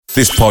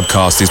This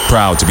podcast is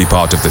proud to be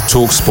part of the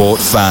TalkSport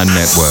Fan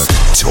Network.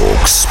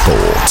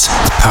 TalkSport.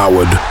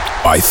 Powered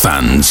by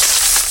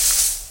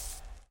fans.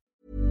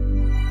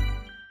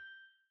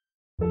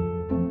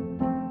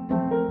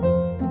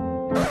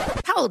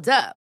 Hold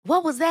up.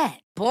 What was that?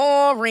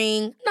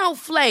 Boring. No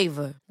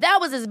flavor. That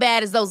was as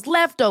bad as those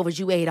leftovers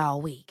you ate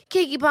all week.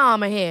 Keke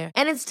Palmer here.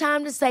 And it's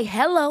time to say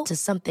hello to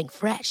something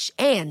fresh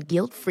and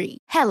guilt-free.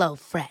 Hello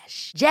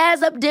Fresh.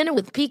 Jazz up dinner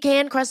with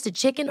pecan-crusted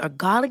chicken or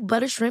garlic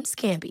butter shrimp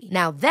scampi.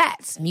 Now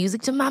that's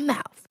music to my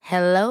mouth.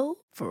 Hello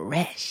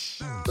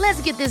Fresh.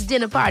 Let's get this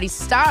dinner party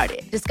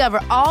started.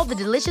 Discover all the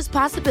delicious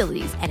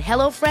possibilities at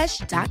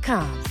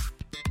hellofresh.com.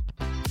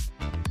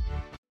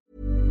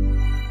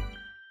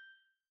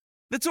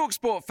 The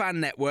TalkSport Fan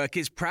Network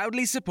is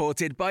proudly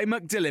supported by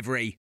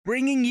McDelivery,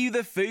 bringing you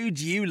the food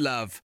you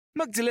love.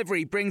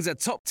 McDelivery brings a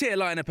top-tier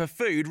lineup of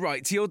food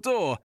right to your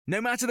door. No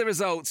matter the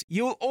result,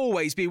 you'll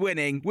always be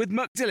winning with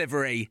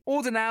McDelivery.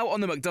 Order now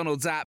on the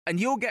McDonald's app and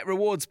you'll get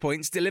rewards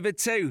points delivered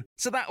too.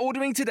 So that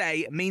ordering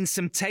today means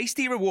some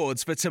tasty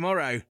rewards for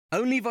tomorrow.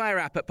 Only via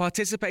app at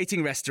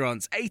participating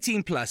restaurants.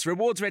 18 plus.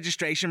 Rewards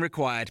registration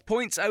required.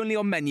 Points only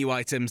on menu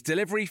items.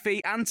 Delivery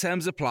fee and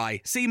terms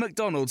apply. See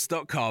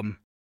mcdonalds.com.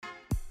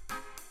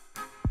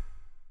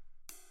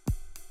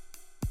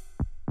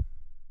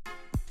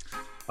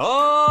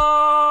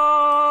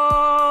 Oh,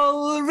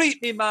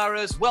 read me,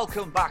 Maras.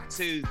 Welcome back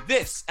to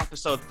this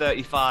episode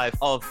 35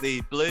 of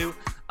the Blue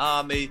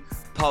Army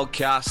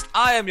podcast.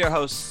 I am your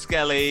host,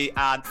 Skelly,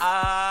 and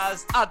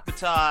as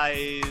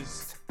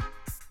advertised,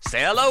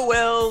 say hello,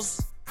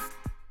 Wills.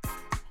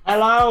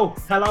 Hello,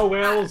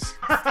 Wills.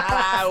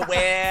 Hello,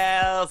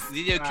 Wills.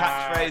 The new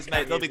catchphrase,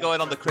 mate. They'll be going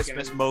on the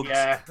Christmas mugs.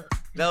 Yeah.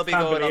 They'll be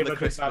going on the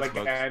Christmas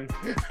mugs.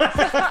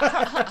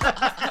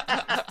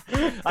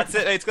 That's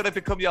it. It's going to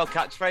become your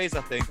catchphrase,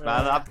 I think,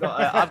 man. I've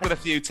got a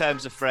few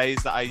terms of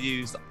phrase that I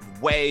use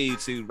way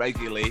too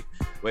regularly,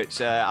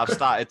 which I've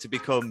started to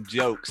become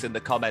jokes in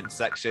the comment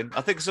section.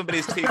 I think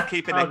somebody's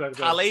keeping a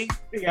tally.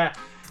 Yeah.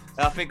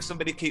 I think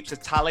somebody keeps a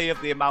tally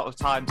of the amount of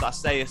times I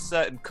say a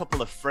certain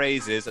couple of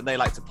phrases, and they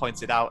like to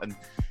point it out and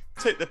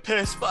take the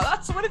piss, but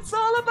that's what it's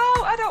all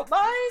about. I don't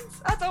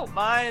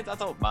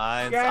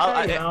mind.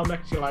 Yeah, it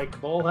makes you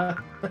likeable, huh?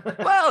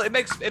 Well, it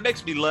makes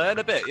me learn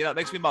a bit. You know, it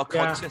makes me more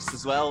conscious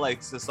as well,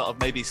 like to sort of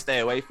maybe stay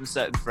away from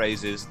certain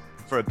phrases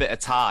for a bit of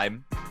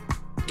time.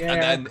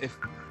 Yeah. And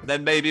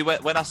then maybe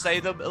when I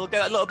say them, it'll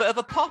get a little bit of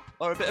a pop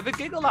or a bit of a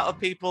giggle out of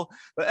people.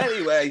 But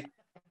anyway,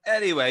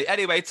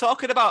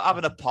 talking about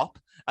having a pop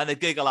and a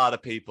giggle out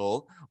of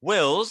people,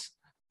 Wills,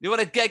 you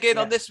want to get in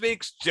on this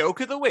week's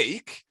joke of the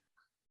week?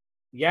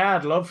 Yeah,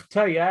 I'd love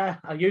to. Yeah,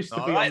 I used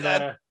to be on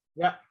there.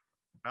 Yeah.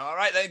 All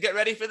right, then get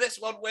ready for this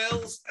one,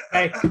 Wills.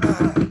 Hey.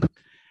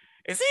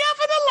 Is he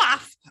having a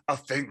laugh? I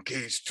think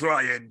he's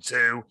trying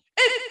to.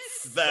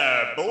 It's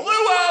the Blue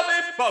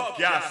Army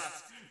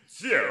Podcast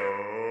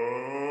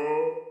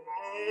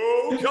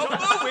Joke of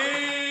the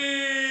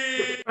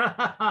Week.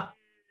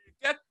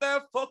 Get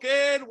the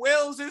fucking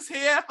Wills is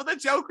here for the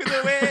joke of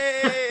the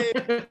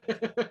week.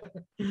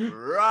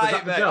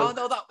 Right, mate. Oh,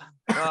 no, that.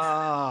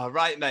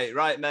 Right, mate.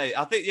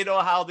 I think you know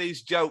how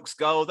these jokes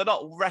go. They're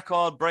not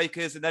record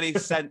breakers in any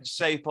sense,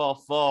 shape, or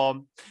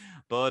form.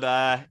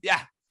 But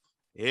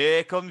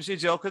here comes your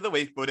joke of the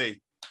week,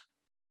 buddy.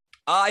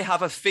 I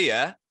have a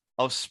fear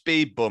of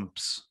speed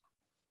bumps.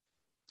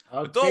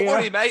 Oh, but don't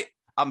worry, mate.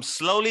 I'm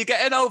slowly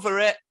getting over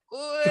it.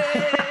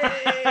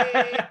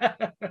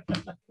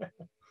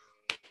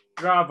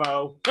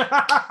 Bravo.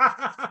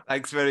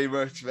 Thanks very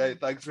much, mate.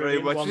 Thanks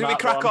very much. Should we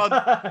crack on?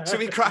 Should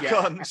we crack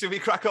on? Should we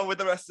crack on with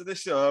the rest of the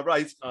show?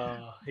 Right.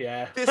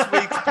 Yeah. This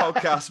week's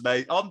podcast,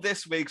 mate. On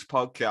this week's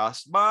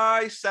podcast,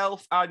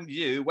 myself and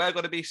you, we're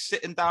going to be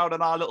sitting down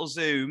on our little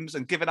Zooms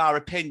and giving our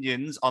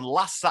opinions on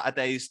last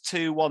Saturday's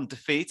 2-1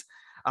 defeat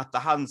at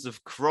the hands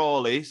of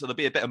Crawley. So there'll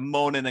be a bit of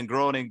moaning and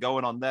groaning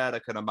going on there, I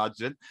can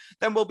imagine.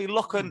 Then we'll be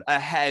looking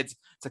ahead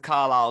to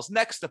Carlisle's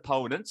next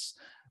opponents,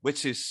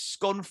 which is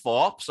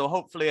Scunthorpe. So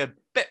hopefully a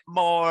bit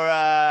more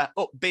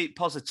upbeat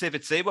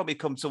positivity when we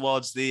come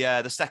towards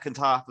the second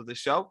half of the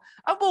show.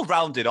 And we'll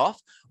round it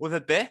off with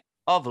a bit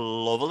of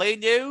lovely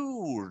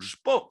news.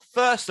 But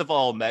first of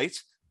all,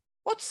 mate,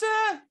 what's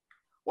that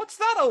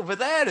over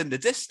there in the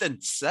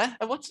distance? Eh?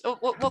 What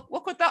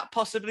could that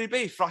possibly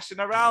be flashing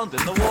around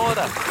in the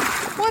water?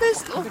 What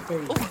is... what's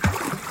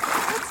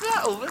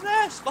that over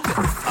there?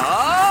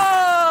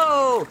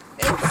 Oh,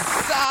 it's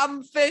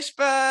Sam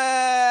Fishburne.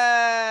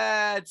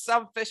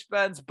 Sam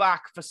Fishburne's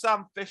back for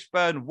Sam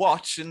Fishburne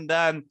Watch. And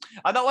I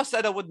know I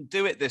said I wouldn't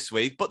do it this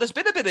week, but there's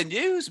been a bit of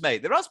news,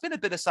 mate. There has been a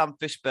bit of Sam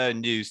Fishburne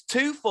news,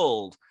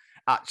 twofold,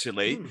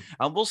 actually.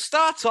 And we'll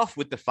start off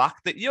with the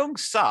fact that young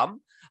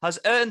Sam has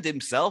earned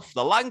himself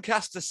the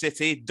Lancaster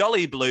City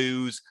Dolly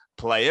Blues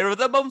Player of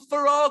the Month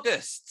for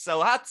August.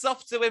 So hats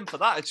off to him for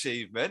that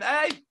achievement.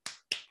 Hey!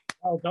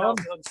 Well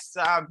done,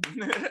 Sam.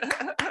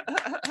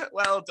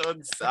 Well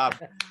done, Sam.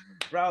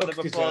 Round of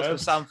applause for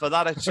Sam for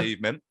that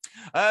achievement.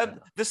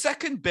 The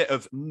second bit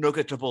of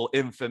nuggetable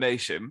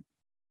information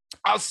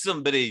as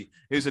somebody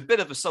who's a bit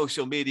of a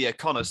social media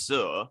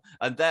connoisseur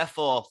and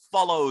therefore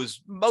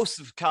follows most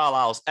of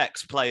Carlisle's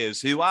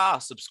ex-players who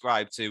are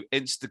subscribed to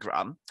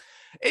Instagram,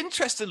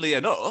 interestingly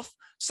enough,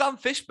 Sam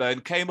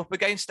Fishburne came up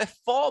against a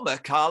former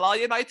Carlisle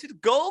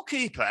United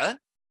goalkeeper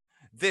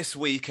this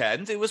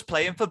weekend who was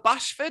playing for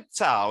Bashford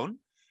Town.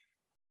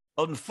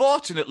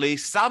 Unfortunately,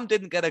 Sam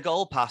didn't get a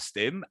goal past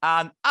him,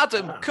 and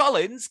Adam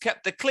Collins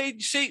kept a clean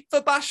sheet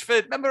for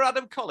Bashford. Remember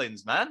Adam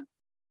Collins, man?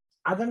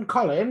 Adam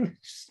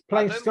Collins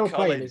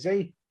playing, is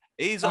he?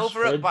 He's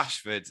over at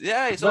Bashford.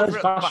 Yeah, he's Where's over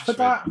at Bashford.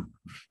 At?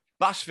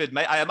 Bashford,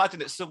 mate. I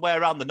imagine it's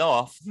somewhere around the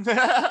north.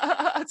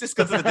 Just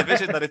because of the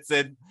division that it's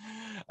in.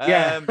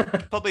 Yeah.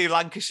 Probably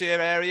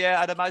Lancashire area,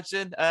 I'd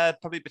imagine.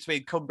 Probably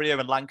between Cumbria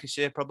and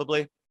Lancashire,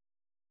 probably.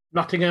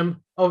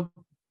 Nottingham. Oh,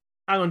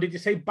 hang on. Did you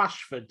say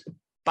Bashford?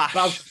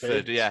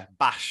 Bashford, yeah.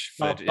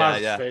 Bashford,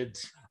 yeah.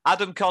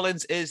 Adam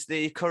Collins is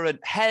the current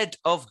head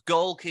of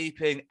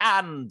goalkeeping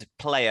and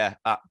player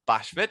at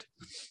Bashford.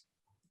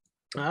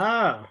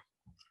 I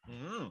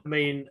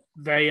mean,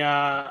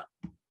 they're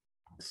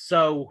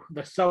so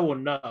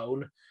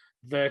unknown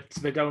that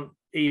they don't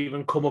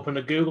even come up in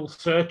a Google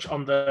search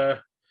on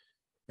the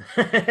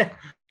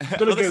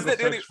Google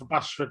search for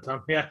Bashford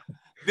Town. Yeah.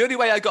 The only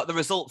way I got the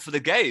result for the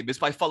game is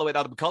by following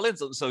Adam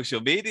Collins on social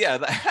media.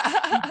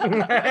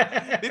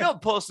 They don't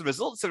post the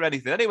results or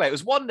anything. Anyway, it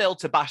was 1-0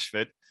 to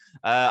Bashford.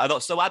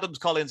 So Adam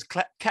Collins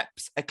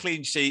kept a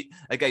clean sheet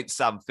against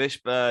Sam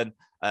Fishburne.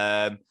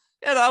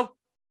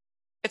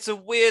 It's a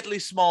weirdly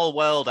small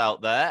world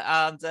out there,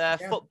 and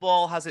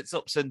football has its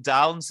ups and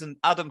downs, and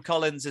Adam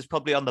Collins is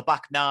probably on the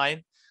back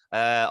nine.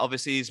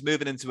 Obviously, he's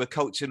moving into a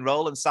coaching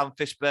role, and Sam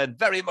Fishburne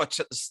very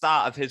much at the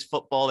start of his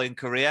footballing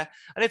career.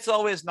 And it's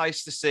always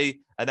nice to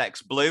see an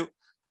ex-Blue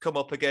come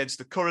up against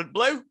the current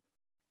Blue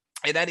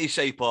in any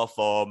shape or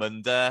form.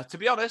 And to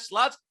be honest,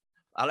 lad,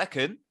 I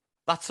reckon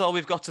that's all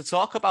we've got to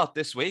talk about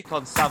this week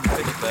on Sam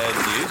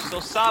Fishburne News. So,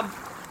 Sam,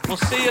 we'll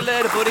see you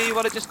later, buddy. You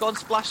want to just go and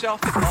splash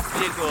off?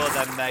 Off you go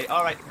then, mate.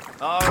 All right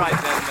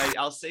then, mate.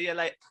 I'll see you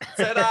later.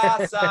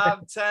 Ta-da,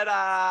 Sam.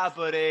 Ta-da,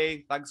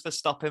 buddy. Thanks for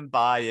stopping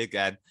by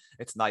again.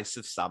 It's nice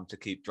of Sam to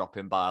keep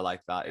dropping by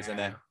like that, isn't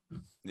it?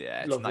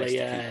 Yeah, it's lovely.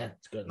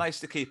 It's good. Nice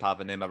to keep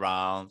having him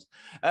around.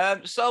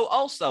 So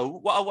also,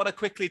 what I want to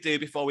quickly do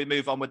before we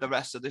move on with the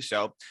rest of the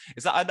show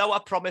is that I know I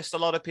promised a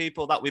lot of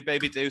people that we'd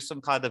maybe do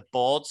some kind of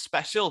board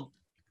special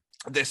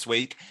this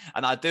week,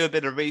 and I do a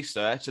bit of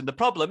research. And the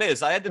problem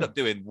is I ended up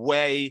doing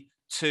way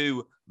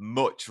too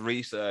much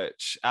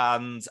research,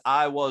 and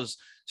I was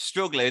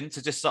struggling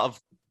to just sort of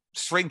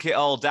shrink it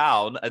all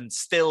down and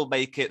still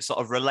make it sort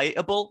of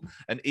relatable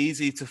and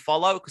easy to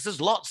follow, because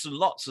there's lots and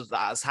lots of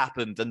that has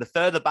happened. And the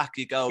further back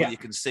you go, you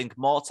can sink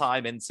more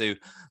time into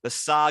the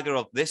saga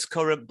of this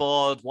current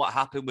board, what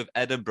happened with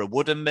Edinburgh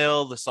Wooden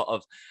Mill, the sort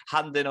of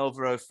handing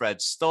over of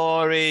Fred's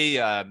story,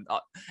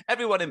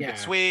 everyone in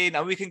between.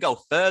 And we can go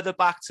further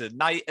back to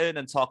Knighton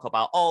and talk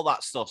about all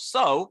that stuff.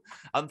 So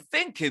I'm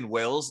thinking,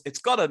 Wills, it's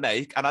got to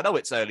make, and I know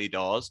it's early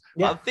doors,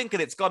 but I'm thinking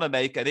it's going to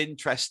make an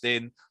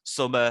interesting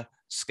summer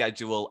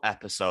schedule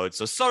episode.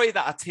 So sorry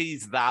that I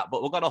teased that,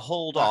 but we're going to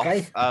hold off,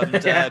 and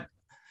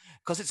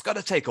because it's going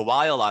to take a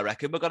while, I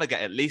reckon. We're going to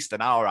get at least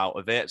an hour out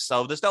of it,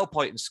 so there's no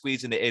point in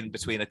squeezing it in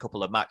between a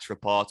couple of match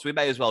reports. We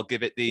may as well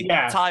give it the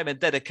time and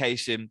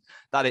dedication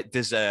that it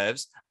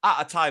deserves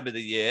at a time of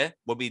the year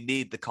when we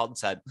need the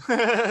content.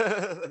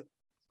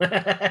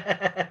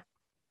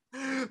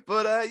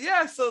 But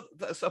so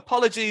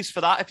apologies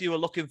for that if you were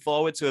looking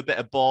forward to a bit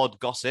of board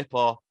gossip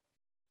or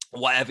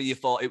whatever you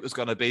thought it was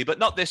going to be, but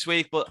not this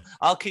week. But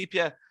I'll keep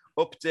you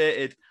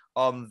updated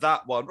on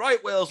that one.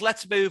 Right, Wills,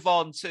 let's move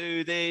on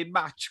to the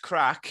match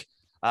crack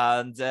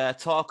and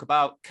talk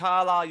about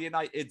Carlisle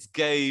United's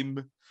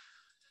game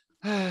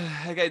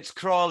against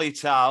Crawley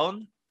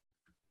Town.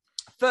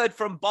 Third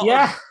from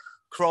bottom,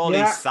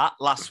 Crawley sat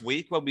last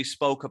week when we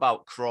spoke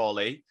about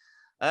Crawley.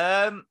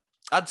 I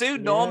do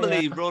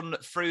normally run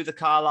through the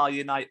Carlisle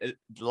United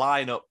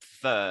lineup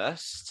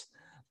first,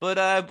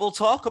 but we'll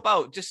talk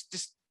about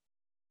just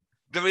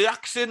the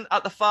reaction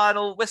at the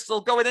final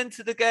whistle going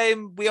into the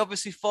game. We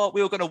obviously thought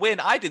we were going to win.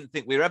 I didn't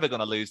think we were ever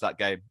going to lose that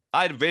game.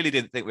 I really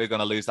didn't think we were going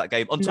to lose that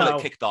game until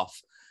it kicked off.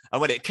 And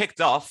when it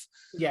kicked off...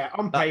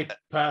 on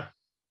paper.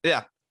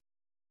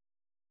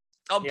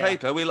 On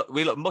paper, we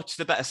look much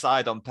the better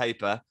side on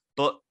paper.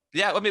 But,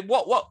 I mean,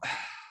 what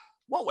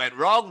went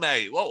wrong,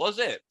 mate? What was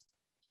it?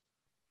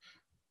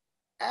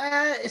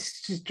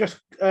 It's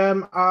just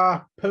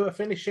our poor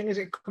finishing. Is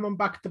it coming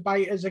back to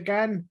bite us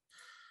again?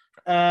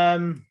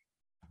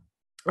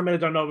 I mean, I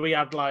don't know. We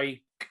had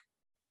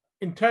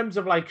in terms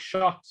of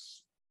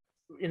shots,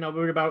 we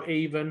were about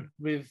even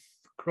with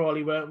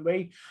Crawley, weren't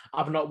we?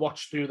 I've not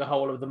watched through the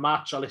whole of the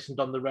match. I listened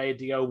on the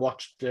radio,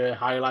 watched the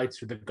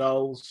highlights with the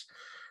goals.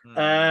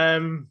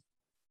 There's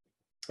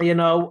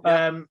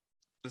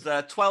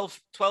 12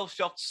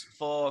 shots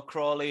for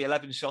Crawley,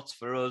 11 shots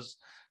for us,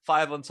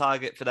 5 on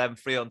target for them,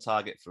 3 on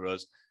target for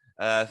us.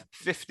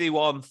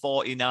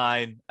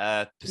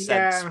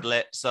 51-49%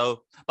 split.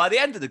 So by the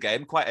end of the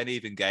game, quite an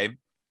even game.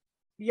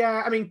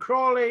 Yeah, I mean,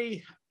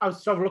 Crawley, I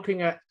was sort of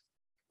looking at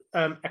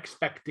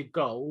expected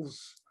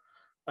goals.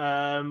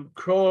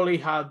 Crawley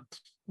had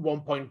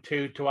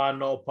 1.2 to our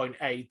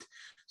 0.8.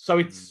 So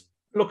it's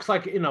looks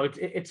like,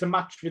 it's a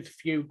match with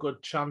few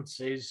good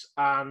chances,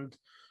 and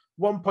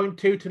 1.2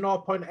 to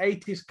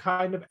 0.8 is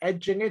kind of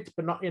edging it,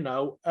 but not,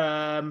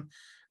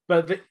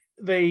 but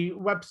the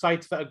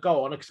websites that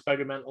go on,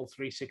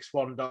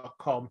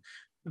 experimental361.com,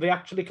 they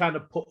actually kind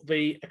of put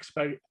the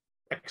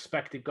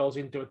expected goals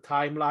into a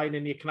timeline,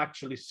 and you can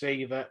actually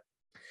see that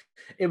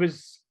it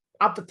was,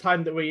 at the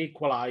time that we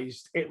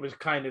equalised, it was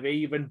kind of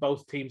even.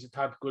 Both teams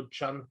had good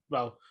chance.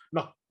 Well,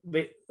 not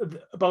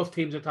both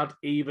teams had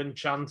even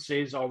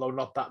chances, although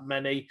not that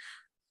many.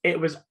 It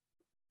was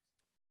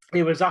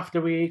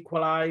after we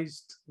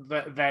equalised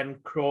that then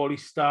Crawley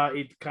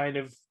started kind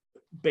of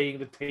being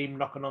the team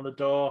knocking on the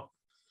door.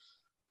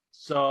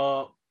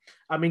 So,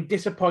 I mean,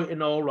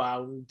 disappointing all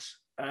round.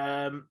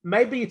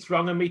 Maybe it's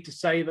wrong of me to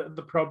say that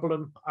the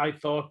problem, I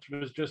thought,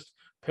 was just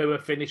poor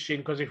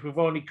finishing, because if we've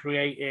only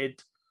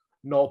created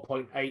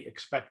 0.8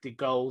 expected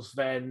goals,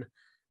 then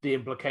the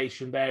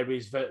implication there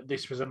is that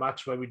this was a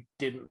match where we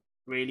didn't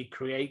really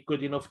create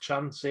good enough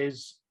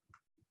chances.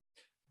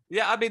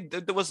 Yeah, I mean,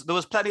 there was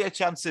plenty of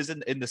chances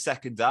in the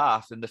second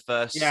half, in the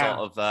first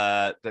sort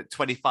of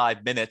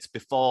 25 minutes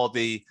before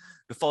the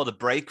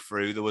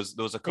breakthrough. There was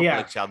a couple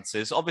of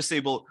chances.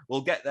 Obviously,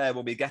 we'll get there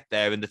when we get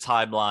there in the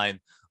timeline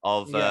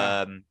of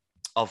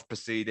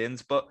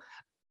proceedings. But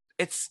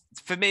it's,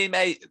 for me,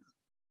 mate,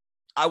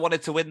 I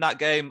wanted to win that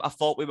game. I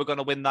thought we were going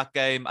to win that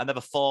game. I never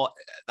thought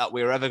that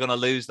we were ever going to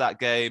lose that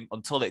game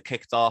until it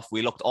kicked off.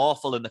 We looked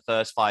awful in the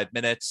first 5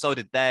 minutes. So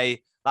did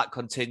they. That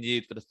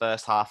continued for the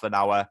first half an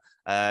hour.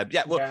 Do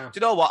you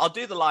know what? I'll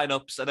do the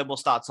lineups and then we'll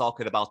start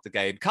talking about the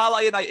game.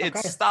 Carlisle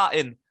United's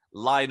starting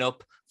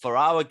lineup for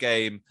our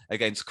game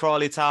against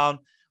Crawley Town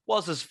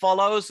was as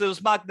follows. There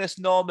was Magnus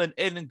Norman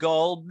in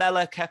goal.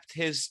 Mellor kept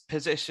his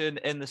position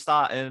in the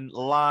starting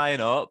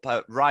lineup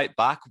at right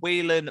back.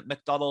 Whelan,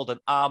 McDonald and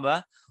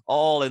Armour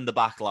all in the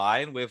back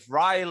line, with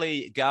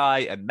Riley, Guy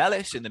and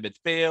Mellish in the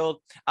midfield,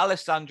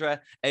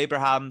 Alessandra,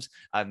 Abrahams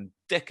and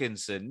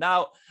Dickinson.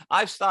 Now,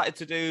 I've started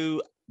to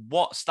do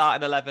what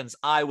starting 11s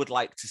I would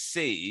like to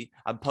see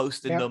and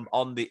posting them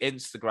on the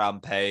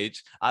Instagram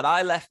page. And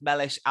I left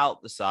Mellish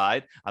out the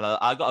side, and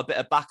I got a bit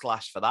of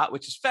backlash for that,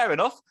 which is fair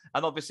enough.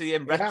 And obviously,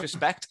 in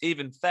retrospect,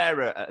 even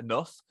fairer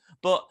enough.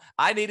 But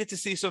I needed to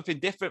see something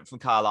different from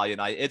Carlisle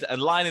United,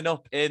 and lining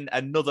up in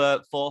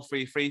another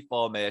 4-3-3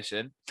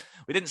 formation.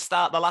 We didn't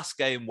start the last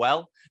game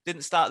well,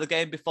 didn't start the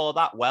game before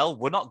that well.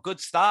 We're not good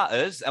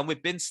starters, and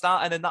we've been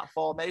starting in that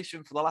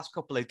formation for the last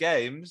couple of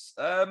games.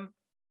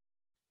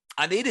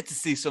 I needed to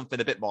see something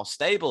a bit more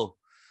stable,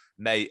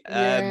 mate.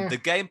 The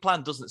game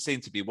plan doesn't seem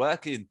to be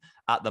working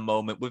at the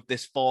moment with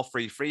this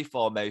 4-3-3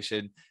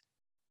 formation.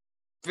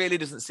 Really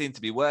doesn't seem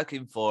to be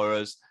working for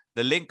us.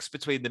 The links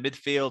between the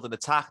midfield and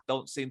attack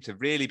don't seem to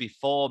really be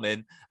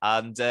forming.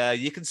 And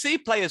you can see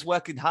players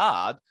working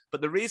hard, but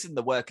the reason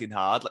they're working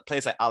hard, like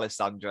players like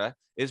Alessandra,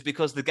 is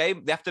because the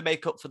game, they have to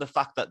make up for the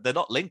fact that they're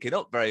not linking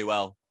up very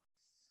well.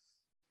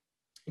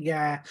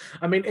 Yeah,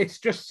 I mean, it's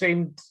just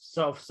seemed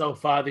so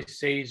far this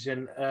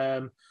season,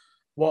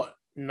 what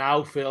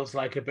now feels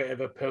like a bit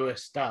of a poor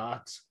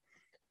start,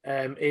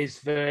 is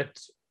that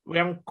we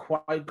haven't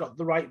quite got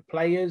the right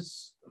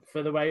players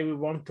for the way we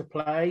want to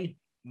play.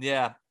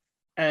 Yeah.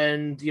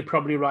 And you're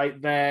probably right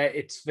there.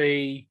 It's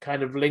the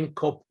kind of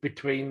link up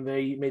between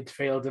the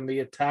midfield and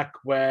the attack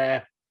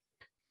where,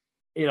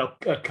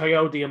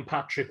 Coyote and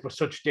Patrick were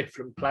such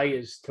different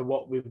players to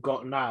what we've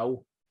got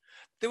now.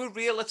 They were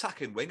real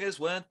attacking wingers,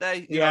 weren't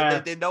they? You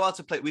know, they know how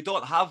to play. We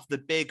don't have the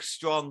big,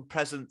 strong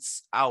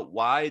presence out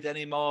wide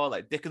anymore.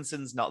 Like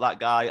Dickinson's not that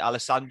guy.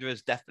 Alessandra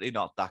is definitely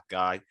not that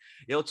guy.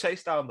 He'll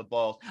chase down the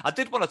ball. I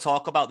did want to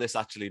talk about this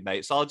actually,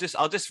 mate. So I'll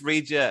just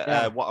read you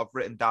what I've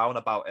written down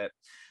about it.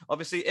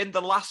 Obviously, in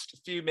the last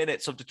few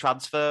minutes of the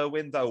transfer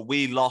window,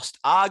 we lost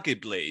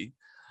arguably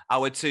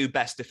our two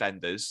best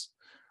defenders.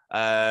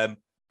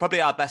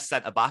 Probably our best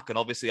centre back and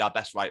obviously our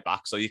best right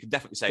back. So you can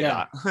definitely say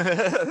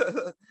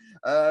that.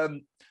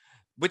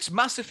 Which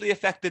massively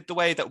affected the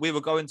way that we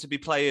were going to be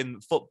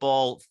playing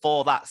football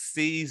for that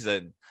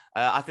season.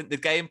 I think the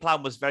game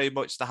plan was very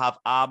much to have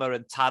Armour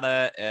and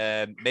Tanner,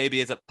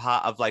 maybe as a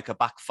part of like a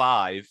back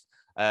five,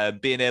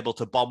 being able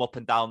to bomb up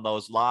and down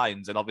those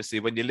lines. And obviously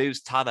when you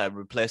lose Tanner and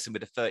replace him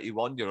with a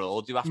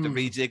 31-year-old, you have to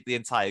rejig the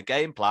entire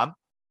game plan.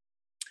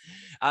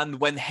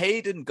 And when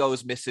Hayden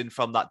goes missing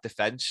from that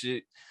defence,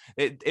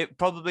 it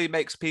probably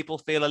makes people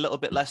feel a little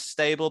bit less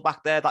stable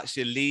back there. That's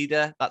your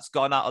leader that's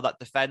gone out of that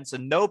defence.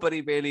 And nobody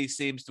really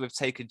seems to have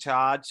taken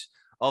charge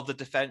of the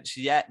defence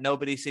yet.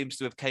 Nobody seems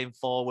to have came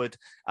forward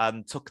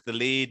and took the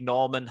lead.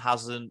 Norman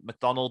hasn't.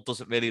 McDonald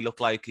doesn't really look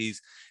like he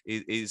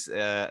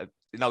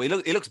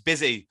looks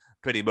busy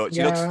pretty much.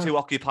 He looks too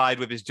occupied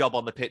with his job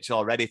on the pitch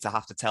already to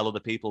have to tell other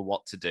people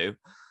what to do.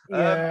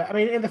 Yeah, I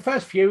mean, in the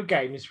first few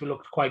games, we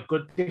looked quite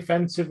good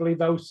defensively,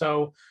 though.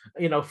 So,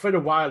 for a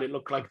while, it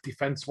looked like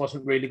defense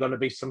wasn't really going to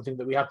be something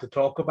that we had to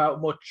talk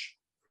about much,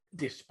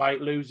 despite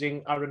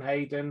losing Aaron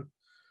Hayden.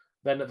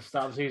 than at the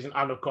start of the season.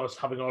 And of course,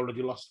 having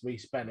already lost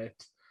Reece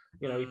Bennett,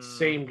 it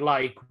seemed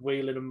like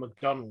Whelan and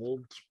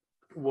McDonald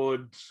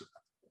would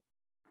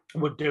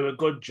do a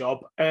good job.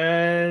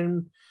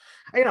 And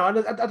and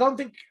I don't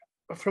think,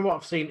 from what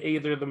I've seen,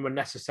 either of them were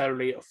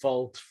necessarily at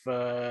fault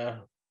for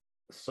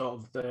sort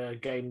of the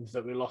games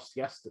that we lost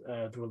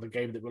yesterday, the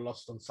game that we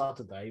lost on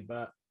Saturday.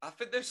 But I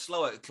think they're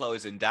slow at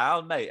closing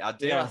down, mate. I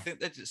do. Yeah. I think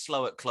they're just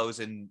slow at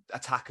closing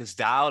attackers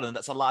down, and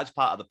that's a large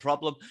part of the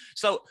problem.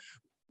 So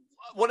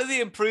one of the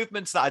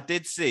improvements that I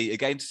did see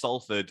against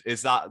Salford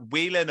is that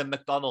Whelan and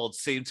McDonald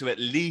seem to at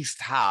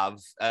least have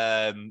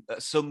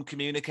some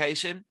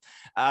communication.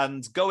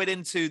 And going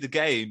into the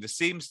game, there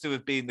seems to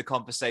have been the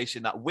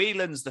conversation that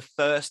Whelan's the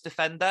first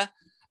defender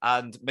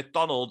and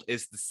McDonald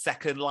is the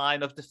second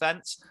line of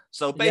defence.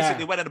 So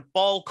basically, when a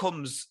ball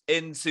comes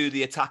into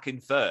the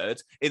attacking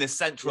third in a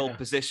central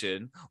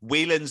position,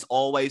 Whelan's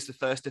always the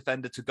first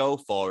defender to go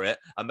for it,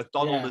 and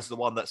McDonald is the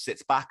one that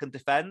sits back and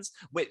defends,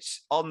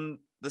 which on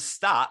the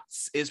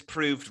stats is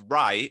proved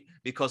right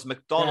because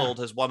McDonald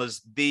has one of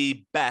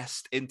the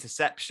best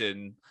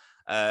interception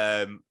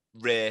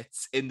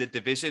rates in the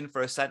division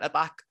for a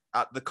centre-back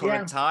at the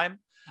current time.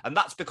 And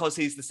that's because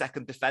he's the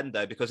second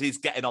defender, because he's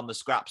getting on the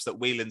scraps that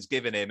Whelan's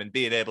giving him and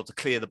being able to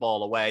clear the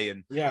ball away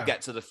and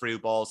get to the through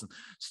balls and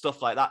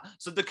stuff like that.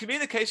 So the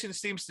communication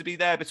seems to be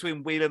there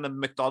between Whelan and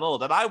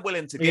McDonald. And I'm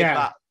willing to give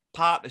that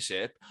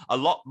partnership a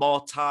lot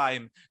more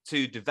time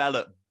to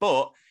develop.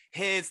 But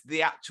here's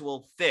the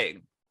actual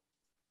thing.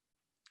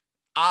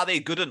 Are they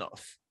good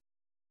enough?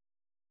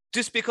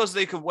 Just because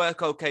they can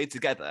work okay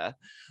together,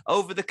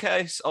 over the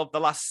case of the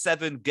last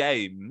 7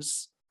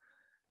 games,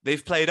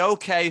 they've played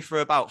okay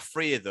for about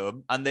 3 of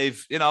them, and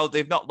they've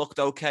not looked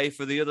okay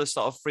for the other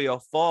sort of 3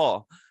 or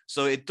 4.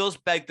 So it does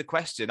beg the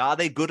question: are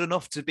they good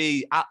enough to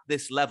be at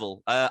this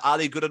level? Are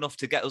they good enough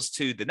to get us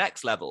to the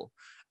next level?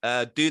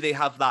 Do they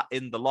have that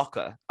in the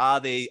locker? Are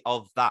they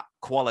of that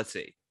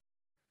quality?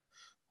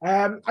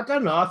 I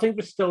don't know. I think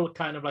we're still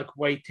kind of like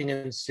waiting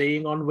and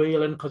seeing on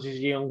Whelan because he's a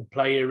young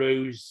player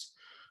who's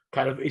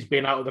he's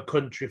been out of the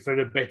country for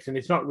a bit, and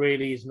it's not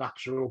really his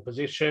natural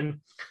position.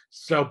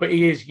 So, but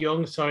he is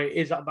young, so it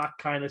is at that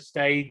kind of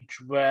stage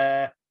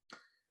where,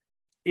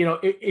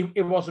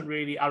 it wasn't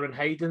really Aaron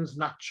Hayden's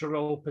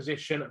natural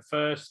position at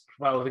first.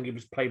 Well, I think he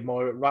was played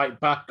more at right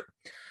back,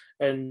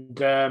 and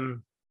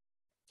and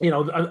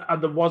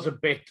there was a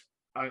bit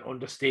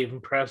under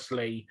Stephen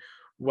Presley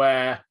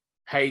where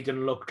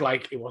Hayden looked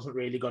like he wasn't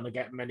really going to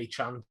get many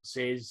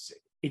chances.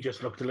 He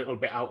just looked a little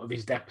bit out of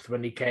his depth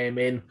when he came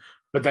in.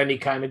 But then he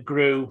kind of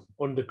grew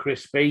under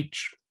Chris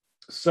Beach.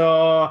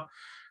 So,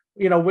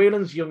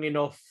 Whelan's young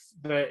enough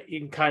that you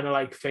can kind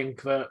of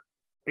think that,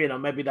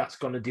 maybe that's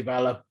going to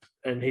develop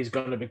and he's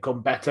going to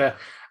become better.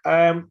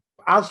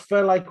 As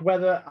for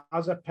whether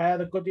as a pair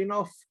they're good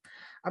enough,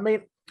 I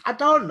mean, I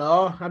don't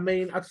know. I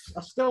mean, I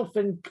still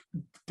think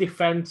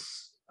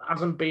defence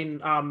hasn't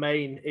been our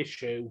main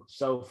issue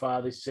so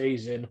far this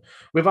season.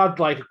 We've had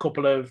a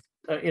couple of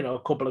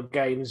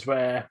games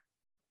where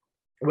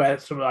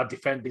some of our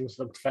defendings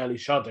looked fairly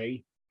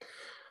shoddy.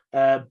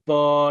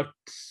 But,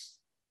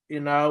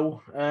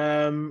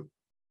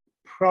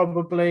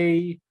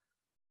 probably,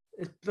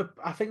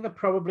 I think they're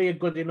probably a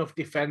good enough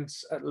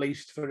defence, at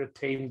least for a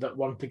team that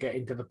want to get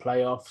into the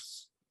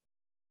playoffs.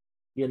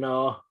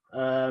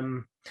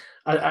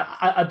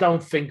 I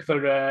don't think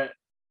they're,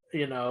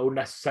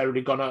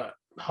 necessarily going to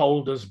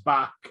hold us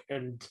back.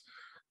 And,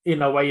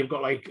 where you've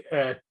got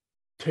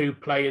 2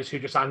 players who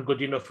just aren't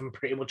good enough and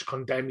pretty much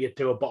condemn you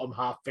to a bottom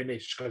half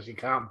finish because you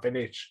can't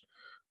finish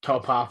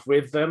top half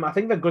with them. I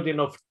think they're good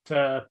enough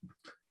to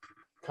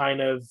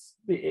they're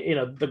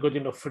good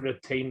enough for a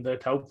team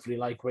that hopefully,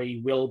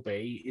 we will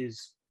be,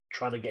 is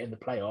trying to get in the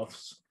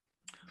playoffs.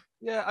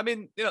 Yeah, I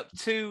mean,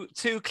 two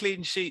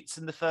clean sheets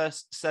in the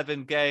first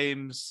 7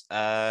 games.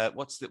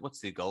 What's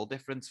the goal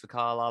difference for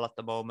Carlisle at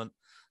the moment?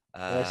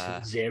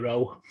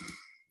 0.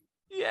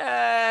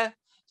 Yeah.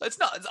 It's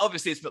not the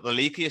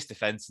leakiest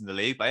defence in the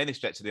league by any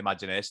stretch of the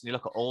imagination. You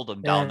look at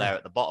Oldham down there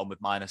at the bottom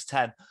with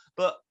 -10,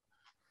 but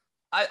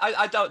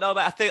I don't know.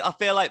 But I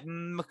feel like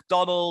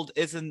McDonald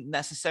isn't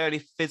necessarily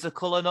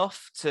physical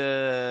enough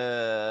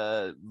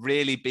to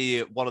really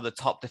be one of the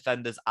top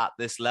defenders at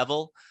this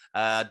level.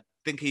 I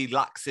think he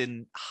lacks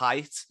in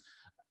height,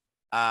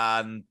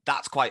 and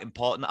that's quite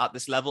important at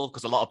this level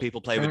because a lot of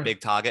people play with big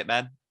target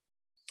men.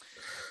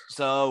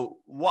 So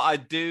what I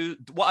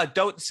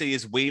don't see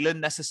is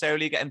Whelan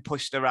necessarily getting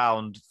pushed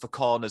around for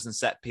corners and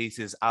set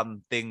pieces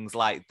and things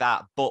like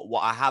that. But what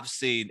I have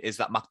seen is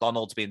that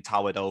McDonald's been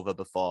towered over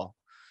before.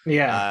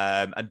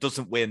 And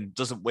doesn't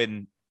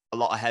win a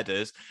lot of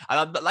headers.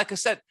 And like I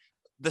said,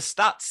 the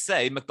stats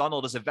say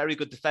McDonald is a very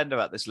good defender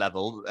at this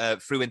level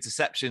through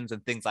interceptions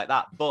and things like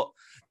that. But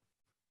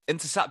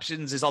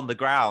interceptions is on the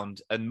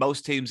ground, and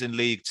most teams in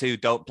League 2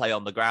 don't play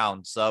on the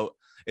ground. So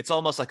it's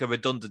almost like a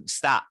redundant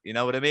stat. You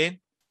know what I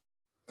mean?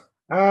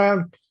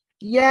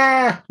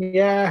 Yeah.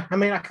 I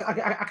mean,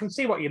 I can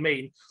see what you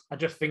mean. I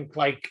just think,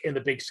 in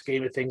the big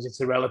scheme of things,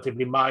 it's a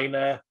relatively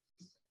minor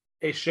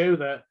issue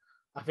that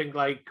I think,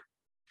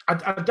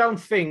 I don't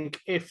think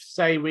if,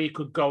 say, we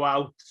could go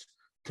out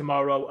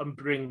tomorrow and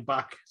bring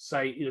back,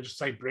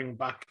 bring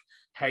back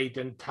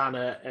Hayden,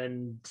 Tanner,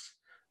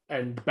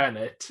 and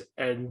Bennett,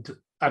 and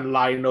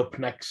line up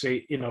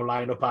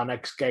line up our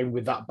next game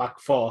with that back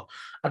four.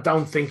 I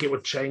don't think it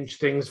would change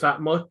things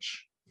that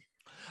much.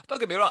 Don't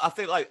get me wrong. I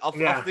think like off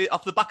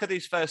the back of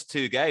these first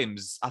two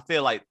games, I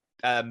feel like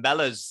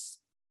Mellor's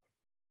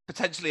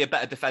potentially a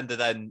better defender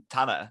than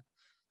Tanner.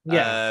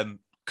 Yeah.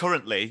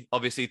 Currently,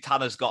 obviously,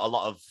 Tanner's got a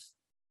lot of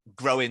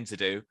growing to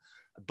do,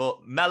 but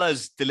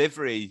Mellor's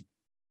delivery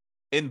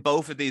in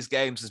both of these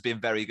games has been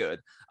very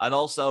good, and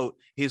also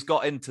he's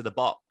got into the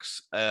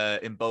box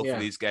in both of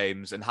these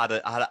games and had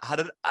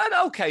an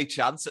okay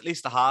chance, at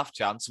least a half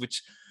chance,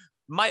 which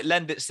might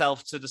lend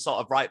itself to the sort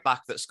of right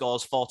back that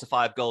scores 4 to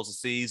 5 goals a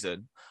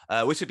season,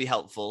 which would be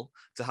helpful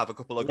to have a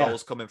couple of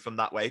goals coming from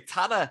that way.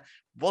 Tanner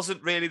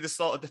wasn't really the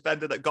sort of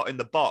defender that got in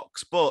the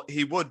box, but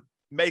he would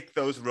make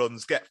those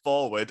runs, get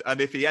forward,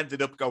 and if he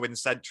ended up going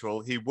central,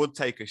 he would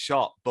take a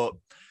shot. But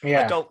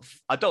I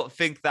don't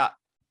think that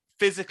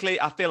physically.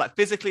 I feel like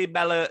physically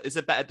Mellor is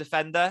a better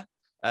defender.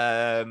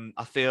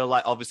 I feel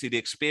like obviously the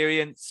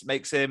experience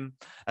makes him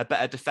a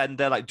better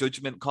defender, like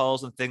judgment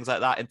calls and things like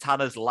that. In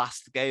Tanner's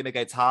last game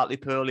against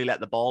Hartlepool, he let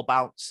the ball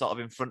bounce sort of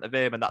in front of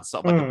him, and that's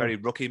sort of like a very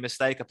rookie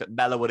mistake. I think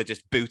Mellor would have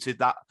just booted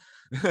that.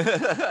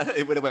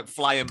 It would have went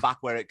flying back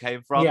where it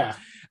came from. Yeah.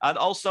 And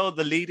also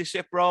the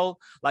leadership role,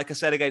 like I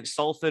said, against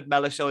Salford,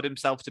 Mellor showed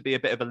himself to be a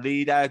bit of a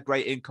leader,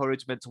 great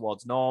encouragement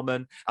towards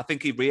Norman. I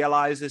think he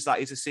realizes that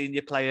he's a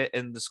senior player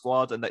in the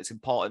squad and that it's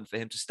important for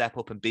him to step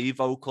up and be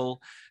vocal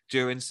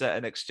during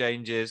certain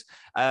exchanges.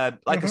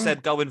 Like I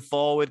said, going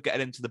forward,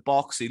 getting into the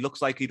box, he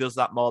looks like he does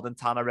that more than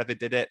Tanner ever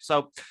did it.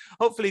 So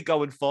hopefully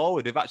going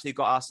forward, we've actually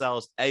got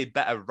ourselves a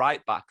better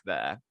right back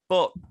there.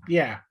 But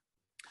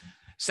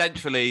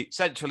centrally,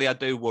 I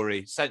do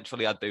worry.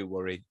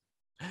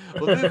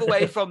 We'll move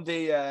away from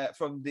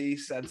the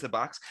centre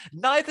backs.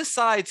 Neither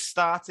side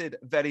started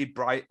very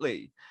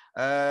brightly.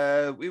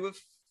 We were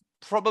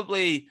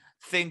probably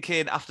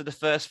thinking after the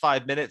first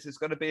 5 minutes, it's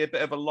going to be a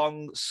bit of a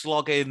long,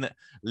 slogging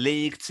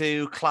League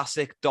Two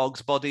classic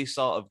dog's body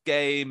sort of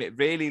game. It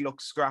really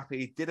looked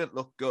scrappy, didn't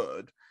look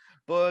good.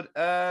 But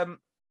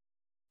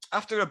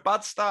after a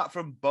bad start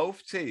from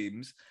both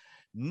teams,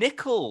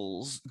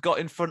 Nichols got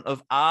in front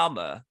of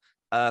Armour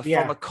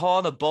from a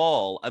corner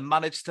ball and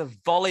managed to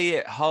volley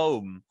it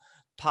home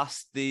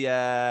past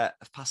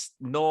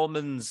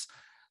Norman's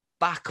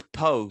back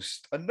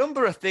post. A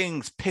number of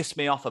things pissed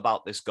me off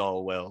about this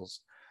goal,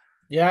 Wills.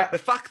 Yeah. The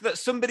fact that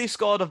somebody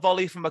scored a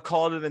volley from a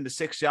corner in the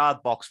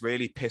 6-yard box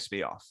really pissed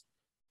me off.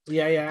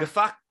 Yeah.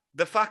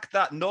 The fact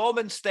that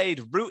Norman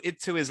stayed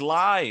rooted to his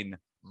line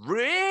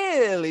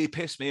really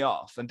pissed me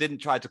off and didn't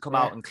try to come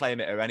out and claim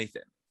it or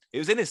anything. It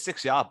was in his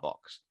 6-yard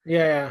box.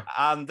 Yeah.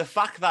 And the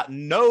fact that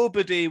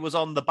nobody was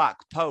on the back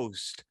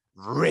post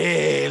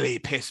really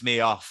pissed me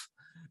off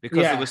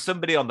because there was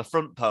somebody on the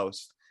front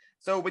post.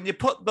 So when you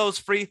put those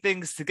three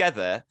things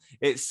together,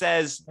 it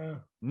says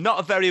not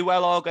a very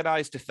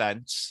well-organised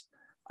defence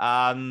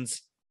and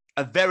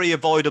a very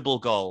avoidable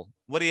goal.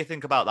 What do you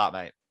think about that,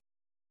 mate?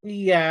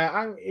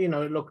 Yeah, it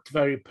looked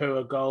very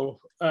poor goal.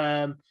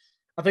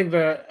 I think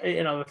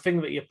the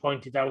thing that you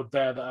pointed out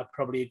there that I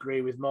probably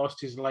agree with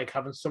most is like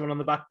having someone on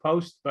the back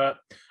post, but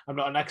I'm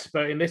not an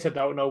expert in this. I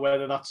don't know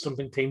whether that's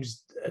something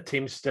teams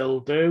still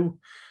do.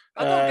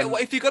 I don't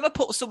get if you're going to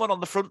put someone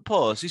on the front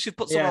post, you should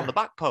put someone on the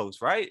back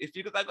post, right?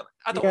 I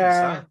don't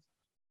understand.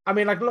 I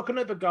mean, like looking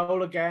at the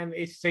goal again,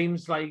 it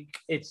seems like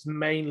it's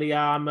mainly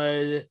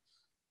Armour.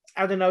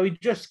 I don't know. He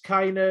just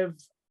kind of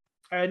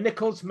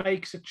Nichols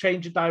makes a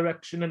change of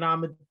direction, and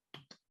Armour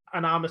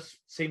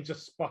seems to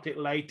spot it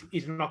late.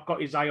 He's not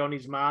got his eye on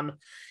his man.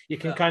 You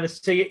can kind of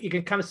see it. You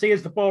can kind of see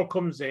as the ball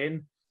comes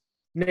in,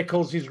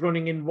 Nichols is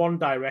running in one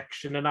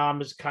direction, and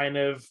Armour's kind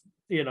of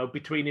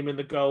between him and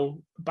the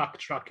goal,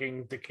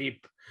 backtracking to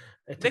keep.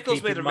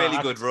 Nichols made a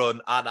really good run,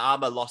 and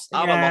Armour lost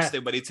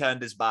him when he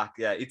turned his back.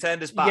 Yeah, he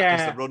turned his back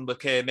as the run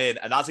came in,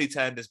 and as he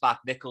turned his back,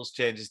 Nichols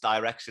changed his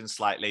direction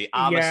slightly.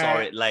 Armour saw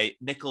it late.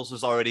 Nichols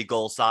was already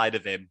goal side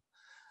of him.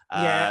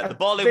 The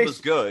ball in was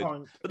good,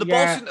 but the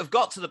ball shouldn't have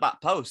got to the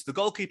back post. The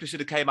goalkeeper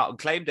should have came out and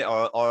claimed it,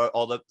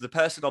 or the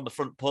person on the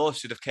front post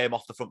should have came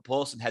off the front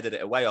post and headed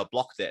it away or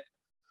blocked it.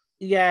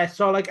 Yeah,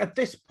 so like at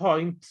this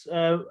point,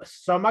 so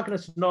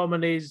Magnus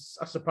Norman is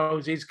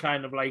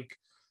kind of like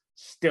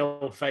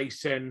still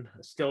facing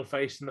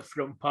the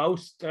front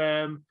post.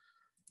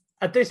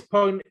 At this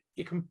point,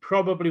 you can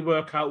probably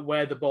work out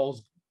where the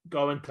ball's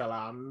going to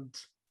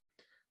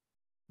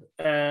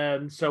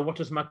land. So what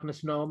does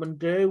Magnus Norman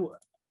do?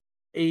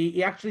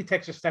 He actually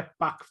takes a step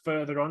back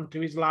further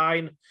onto his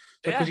line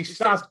because he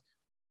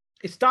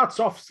starts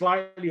off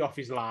slightly off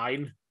his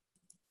line.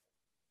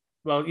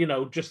 Well,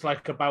 just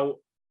like about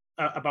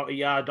a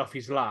yard off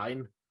his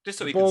line. Just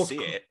so he can see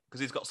it,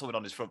 because he's got someone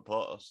on his front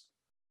post.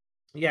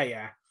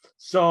 Yeah.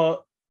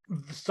 So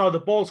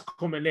the ball's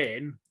coming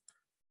in.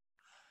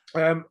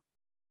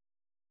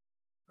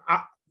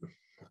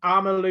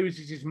 Armour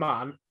loses his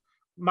man.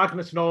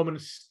 Magnus Norman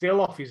is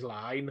still off his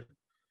line.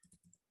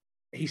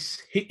 he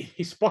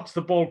spots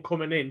the ball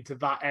coming into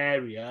that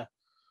area,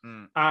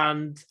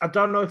 and I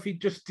don't know if he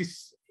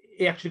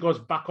actually goes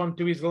back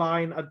onto his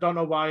line. I don't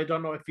know why. I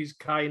don't know if he's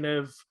kind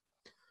of,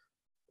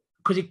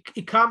 because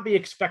he can't be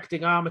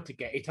expecting Armour to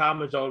get it.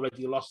 Armour's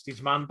already lost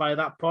his man by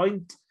that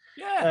point.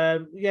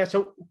 Yeah.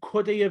 So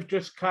could he have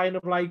just kind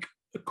of like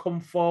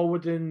come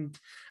forward and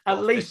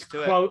at least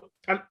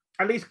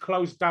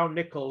close down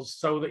Nichols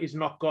so that he's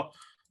not got,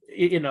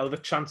 the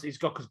chance he's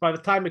got? Because by the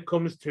time it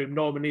comes to him,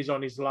 Norman is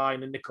on his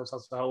line and Nichols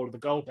has the whole of the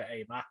goal to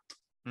aim at.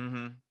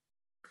 Mm-hmm.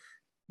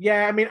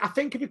 Yeah, I mean, I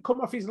think if he'd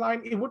come off his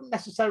line, he wouldn't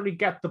necessarily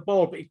get the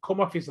ball, but he'd come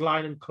off his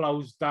line and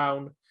close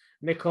down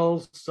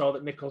Nichols so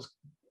that Nichols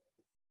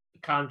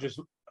can't just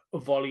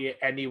volley it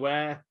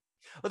anywhere.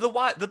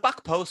 Well, the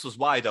back post was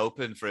wide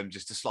open for him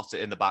just to slot it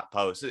in the back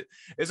post.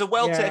 It's a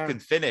well-taken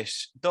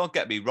finish, don't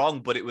get me wrong,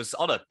 but it was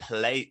on a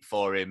plate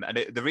for him.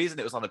 And the reason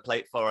it was on a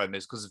plate for him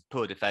is because of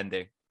poor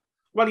defending.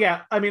 Well,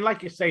 yeah, I mean,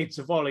 like you say, it's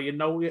a volley.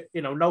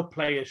 No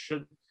players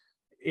should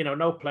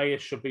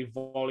be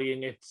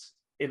volleying it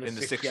in the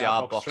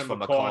 6-yard box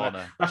from a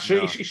corner.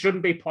 It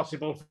shouldn't be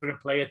possible for a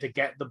player to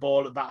get the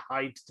ball at that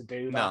height to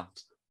do that.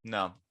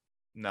 No.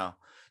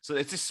 So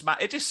it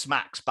just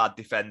smacks bad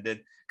defending.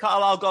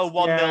 Carlisle go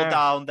 1-0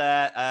 down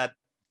there.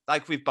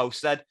 Like we've both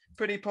said,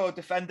 pretty poor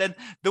defending.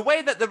 The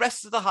way that the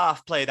rest of the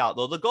half played out,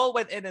 though, the goal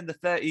went in the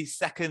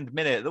 32nd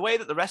minute. The way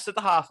that the rest of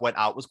the half went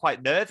out was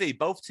quite nervy.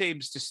 Both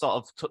teams just sort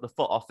of took the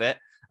foot off it.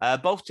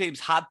 Both teams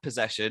had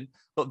possession,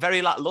 but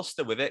very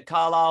lackluster with it.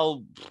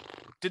 Carlisle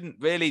didn't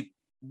really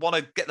want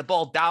to get the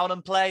ball down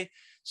and play.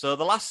 So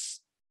the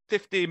last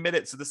 15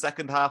 minutes of the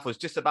second half was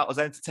just about as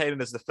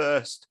entertaining as the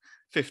first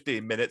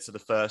 15 minutes of the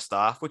first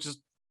half, which is a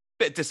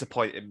bit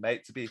disappointing,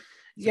 mate, to be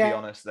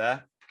honest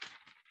there.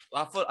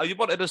 I thought you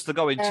wanted us to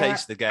go and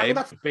chase the game.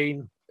 I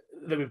mean,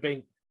 we've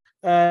been.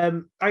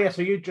 So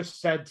you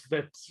just said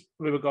that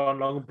we were going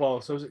long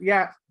ball. So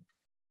I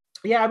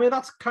mean,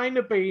 that's kind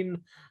of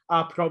been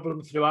our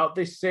problem throughout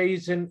this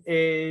season,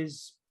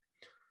 is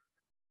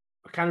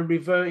kind of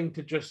reverting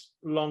to just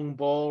long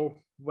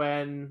ball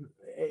whenever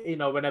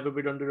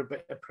we're under a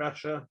bit of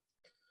pressure.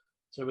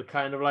 So we're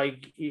kind of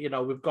like,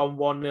 we've gone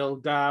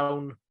 1-0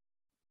 down,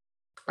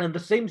 and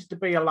there seems to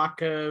be a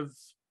lack of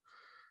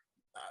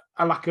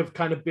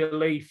kind of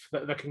belief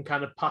that they can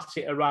kind of pass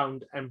it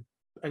around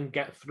and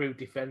get through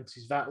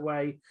defenses that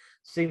way.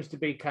 Seems to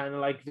be kind of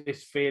like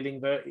this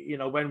feeling that,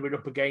 when we're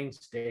up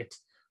against it,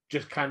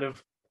 just kind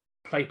of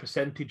play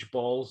percentage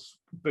balls,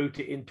 boot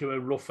it into a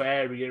rough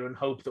area and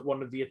hope that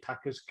one of the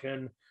attackers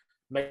can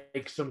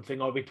make something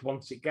of it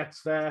once it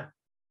gets there.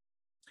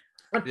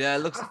 Yeah, it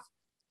looks...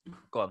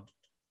 Go on.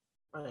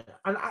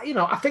 And,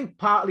 I think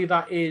partly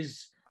that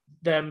is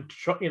them,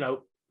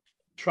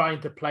 trying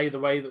to play the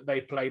way that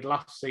they played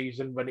last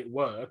season when it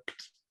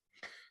worked.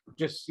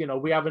 Just,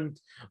 whether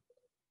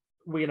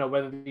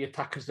the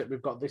attackers that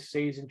we've got this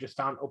season just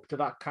aren't up to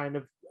that kind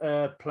of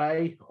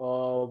play,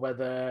 or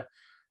whether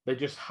they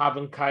just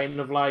haven't kind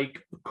of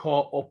like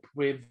caught up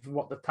with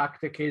what the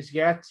tactic is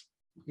yet.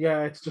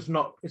 Yeah, it's just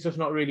not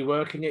really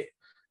working.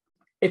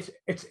 It's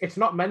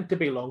not meant to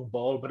be long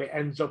ball, but it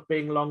ends up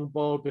being long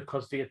ball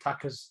because the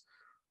attackers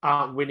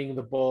aren't winning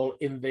the ball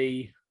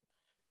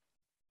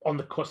on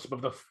the cusp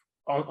of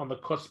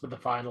the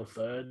final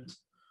third.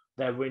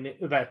 They're winning.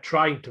 They're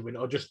trying to win,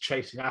 or just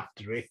chasing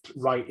after it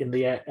right in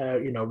the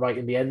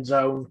end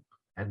zone.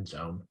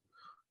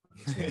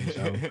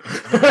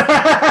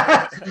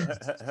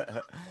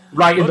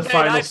 Right in the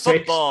final Night six.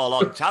 Football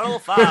on Channel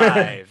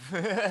 5.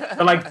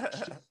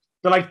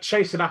 They're like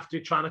chasing after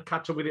it, trying to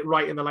catch up with it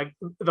right in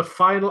the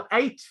final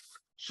 8th,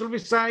 shall we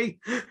say?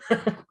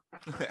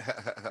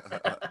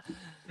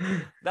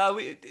 No,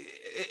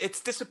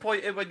 it's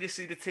disappointing when you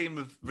see the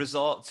team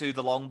resort to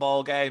the long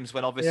ball games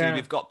when obviously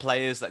we've got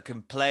players that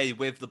can play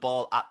with the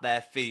ball at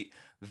their feet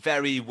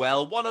very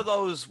well. One of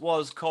those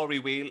was Corey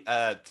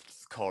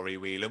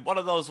Whelan. One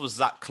of those was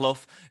Zach Clough,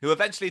 who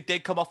eventually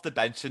did come off the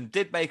bench and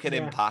did make an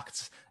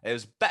impact. It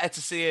was better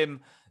to see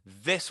him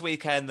this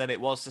weekend than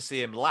it was to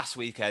see him last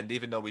weekend,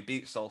 even though we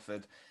beat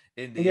Salford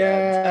in the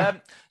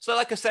end. So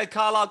like I said,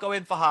 Carlisle go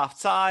in for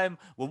half-time.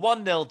 We're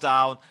 1-0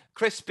 down.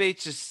 Chris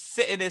Beach is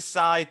sitting his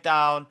side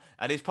down,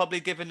 and he's probably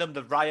giving them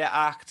the riot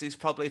act. He's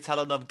probably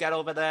telling them, get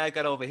over there,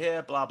 get over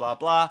here, blah, blah,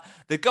 blah.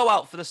 They go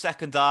out for the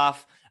second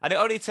half, and it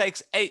only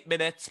takes 8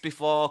 minutes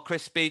before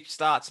Chris Beach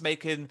starts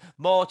making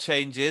more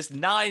changes.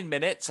 9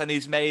 minutes, and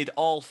he's made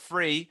all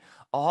 3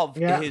 of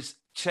his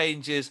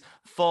changes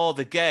for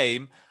the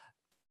game.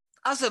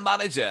 As a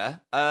manager,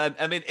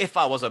 if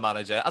I was a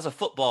manager, as a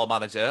football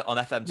manager on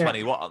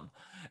FM21,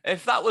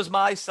 if that was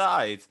my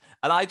side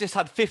and I just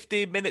had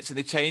 15 minutes in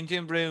the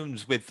changing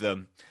rooms with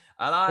them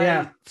and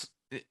I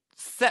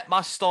set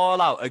my stall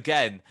out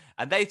again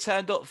and they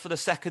turned up for the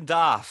second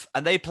half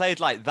and they played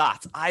like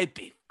that, I'd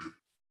be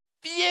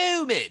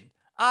fuming.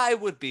 I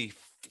would be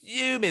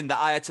fuming that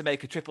I had to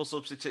make a triple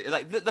substitute.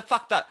 Like the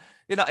fact that,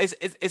 is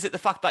it the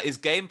fact that his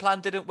game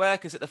plan didn't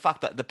work? Is it the fact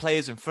that the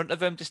players in front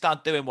of him just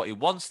aren't doing what he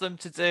wants them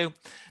to do?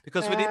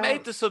 Because when he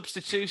made the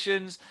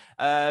substitutions,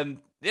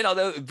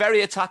 the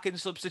very attacking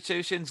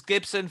substitutions.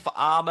 Gibson for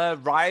Armour.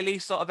 Riley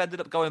sort of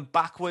ended up going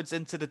backwards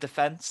into the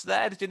defence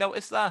there. Did you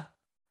notice that?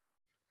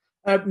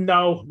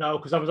 No,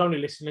 because I was only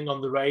listening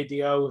on the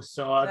radio,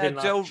 so I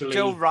didn't actually.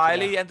 Joe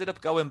Riley ended up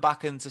going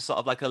back into sort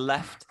of like a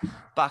left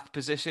back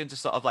position to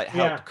sort of like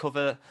help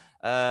cover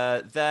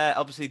there.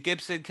 Obviously,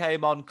 Gibson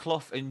came on,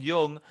 Clough and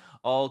Young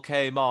all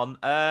came on.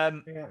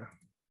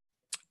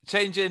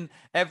 Changing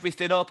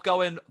everything up,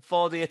 going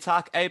for the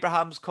attack.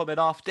 Abraham's coming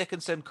off,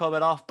 Dickinson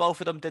coming off.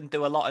 Both of them didn't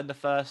do a lot in the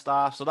first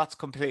half, so that's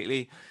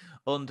completely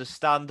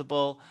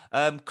understandable.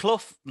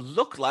 Clough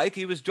looked like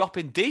he was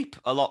dropping deep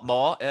a lot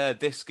more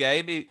this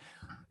game.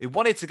 He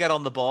wanted to get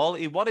on the ball.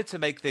 He wanted to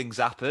make things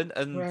happen,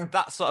 and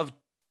that sort of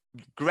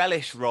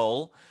Grealish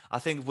role, I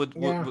think, would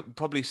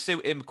probably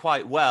suit him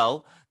quite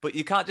well. But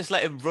you can't just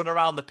let him run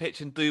around the pitch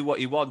and do what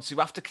he wants. You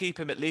have to keep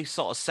him at least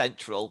sort of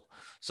central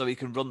so he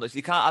can run this.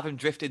 You can't have him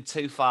drifting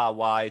too far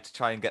wide to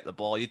try and get the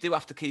ball. You do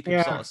have to keep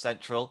him sort of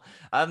central,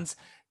 and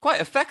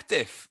quite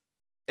effective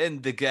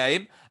in the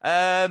game.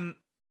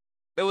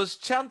 There was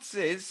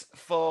chances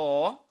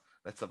for...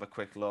 Let's have a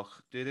quick look.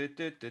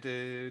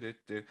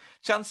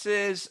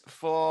 Chances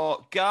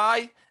for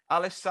Guy,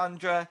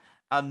 Alessandra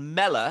and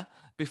Mella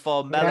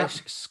before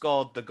Mellish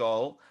scored the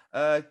goal.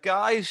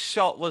 Guy's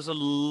shot was a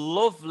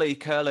lovely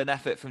curling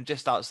effort from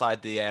just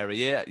outside the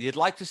area. You'd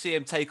like to see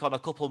him take on a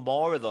couple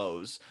more of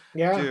those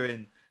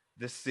during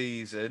the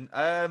season.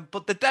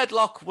 But the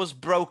deadlock was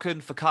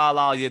broken for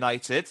Carlisle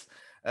United.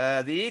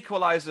 The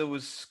equaliser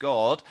was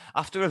scored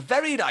after a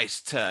very nice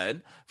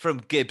turn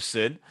from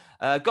Gibson.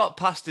 Got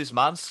past his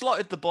man,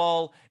 slotted the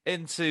ball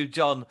into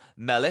John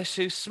Mellish,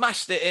 who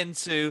smashed it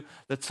into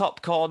the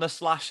top corner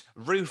 /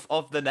 roof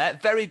of the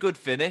net. Very good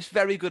finish,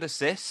 very good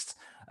assist,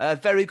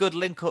 very good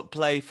link-up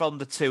play from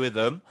the two of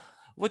them.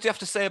 What do you have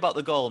to say about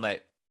the goal,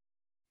 mate?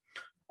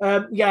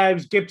 It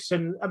was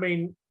Gibson. I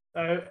mean,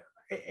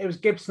 it was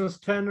Gibson's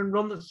turn and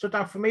run that stood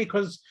out for me,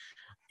 because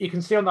you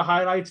can see on the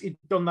highlights he'd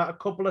done that a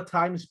couple of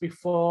times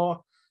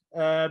before.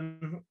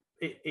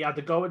 He had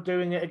a go at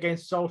doing it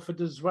against Salford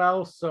as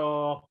well.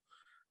 So,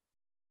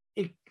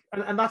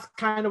 and that's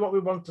kind of what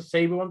we want to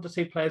see. We want to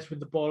see players with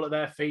the ball at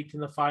their feet in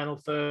the final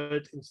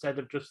third instead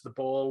of just the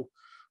ball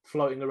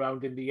floating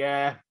around in the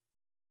air.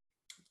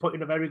 Put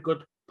in a very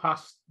good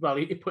pass. Well,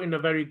 he put in a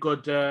very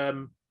good...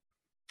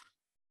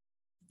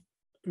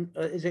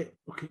 is it?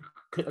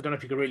 I don't know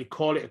if you could really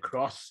call it a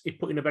cross. He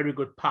put in a very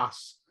good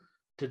pass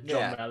to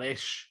John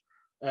Mellish.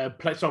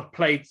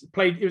 Played.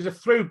 It was a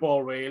through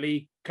ball,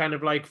 really. Kind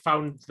of like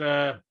found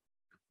the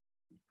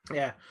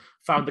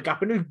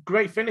gap, and a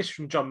great finish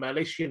from John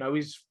Mellish.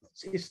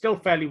 He's still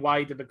fairly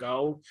wide of the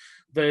goal.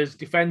 There's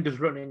defenders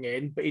running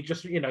in, but he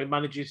just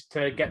manages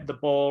to get the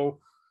ball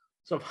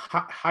sort of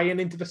high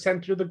and into the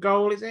centre of the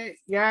goal. Is it?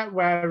 Yeah,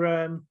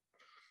 where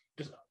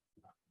just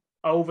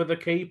over the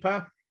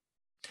keeper.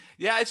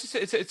 Yeah,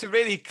 it's a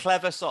really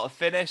clever sort of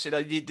finish.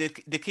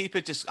 The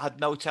keeper just had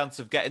no chance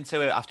of getting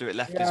to it after it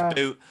left his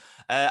boot.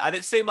 And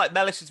it seemed like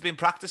Mellish has been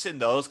practicing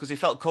those because he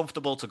felt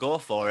comfortable to go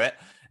for it.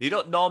 You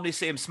don't normally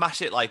see him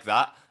smash it like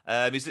that.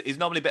 He's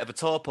normally a bit of a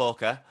toe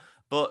poker.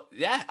 But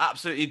yeah,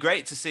 absolutely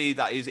great to see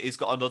that he's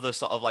got another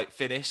sort of like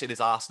finish in his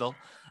arsenal.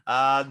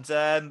 And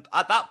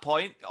at that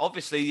point,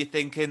 obviously, you're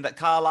thinking that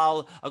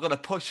Carlisle are going to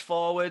push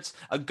forwards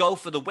and go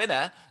for the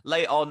winner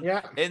late on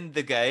in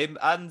the game.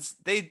 And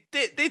they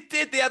did.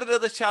 They had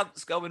another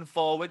chance going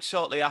forward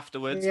shortly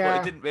afterwards,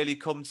 but it didn't really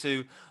come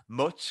to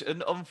much.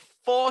 And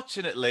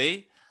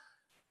unfortunately,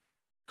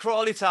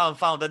 Crawley Town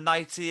found a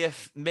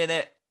 90th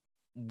minute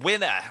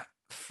winner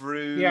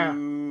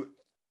through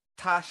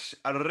Tash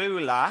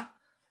Arula.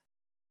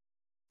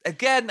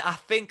 Again, I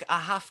think I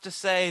have to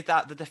say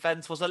that the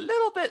defence was a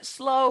little bit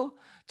slow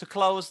to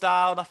close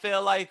down. I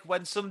feel like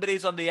when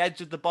somebody's on the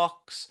edge of the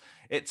box,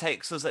 it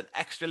takes us an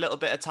extra little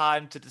bit of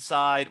time to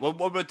decide. When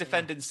we're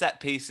defending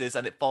set pieces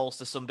and it falls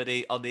to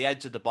somebody on the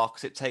edge of the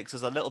box, it takes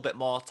us a little bit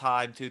more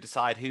time to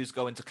decide who's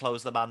going to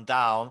close the man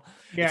down.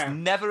 It's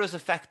never as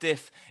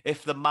effective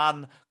if the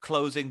man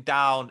closing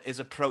down is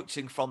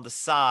approaching from the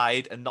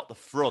side and not the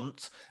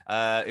front.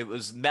 It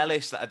was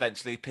Mellish that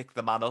eventually picked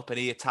the man up and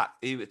he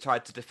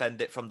tried to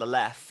defend it from the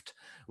left,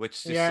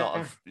 which is sort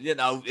of,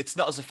 it's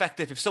not as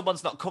effective. If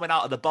someone's not coming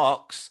out of the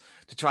box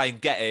to try and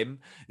get him,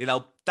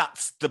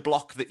 that's the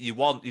block that you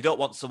want. You don't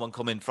want someone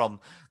coming from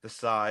the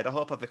side. I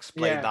hope I've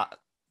explained that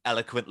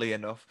eloquently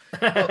enough.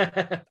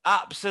 But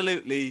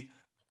absolutely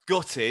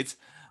gutted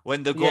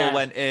when the goal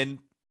went in.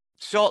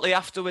 Shortly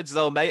afterwards,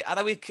 though, mate,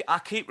 I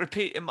keep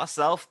repeating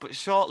myself, but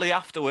shortly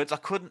afterwards, I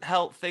couldn't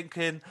help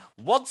thinking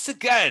once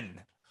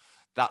again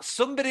that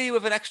somebody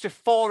with an extra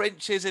 4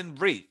 inches in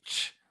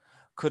reach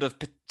could have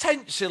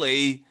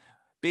potentially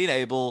been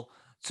able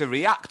to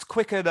react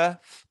quick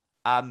enough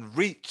and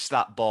reach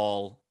that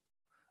ball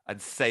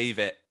and save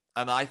it.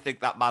 And I think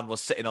that man was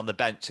sitting on the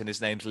bench and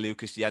his name's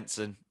Lucas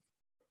Jensen.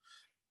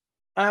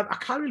 I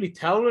can't really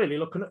tell,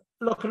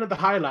 looking at the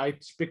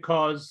highlights,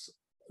 because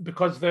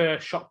the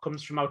shot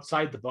comes from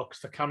outside the box,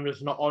 the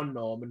camera's not on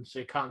Norman, so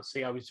you can't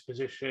see how he's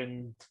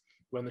positioned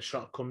when the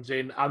shot comes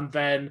in, and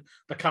then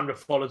the camera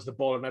follows the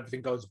ball and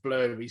everything goes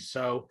blurry.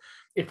 So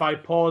if I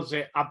pause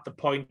it at the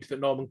point that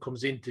Norman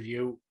comes into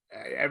view,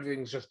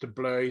 everything's just a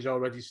blur. He's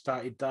already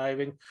started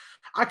diving.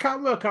 I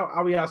can't work out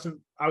how he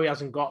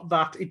hasn't got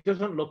that. It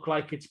doesn't look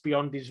like it's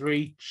beyond his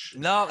reach.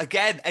 No,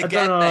 again,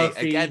 mate.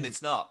 Again,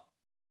 it's not.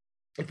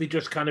 If he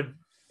just kind of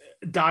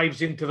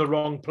dives into the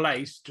wrong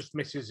place, just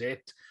misses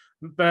it.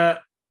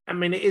 But I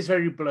mean, it is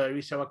very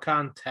blurry, so I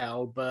can't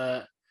tell.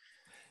 But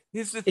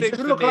here's the thing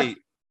for me.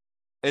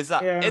 Is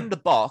that in the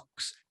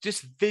box,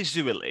 just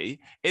visually,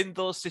 in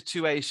those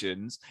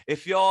situations,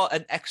 if you're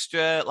an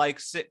extra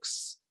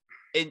 6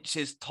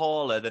 inches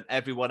taller than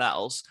everyone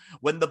else,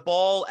 when the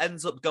ball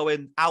ends up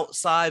going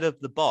outside of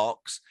the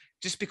box,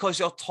 just because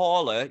you're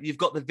taller, you've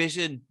got the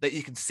vision that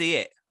you can see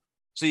it.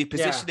 So your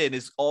positioning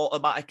is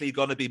automatically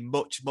going to be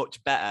much,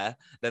 much better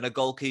than a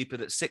goalkeeper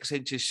that's 6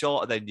 inches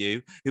shorter than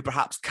you, who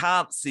perhaps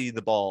can't see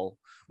the ball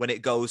when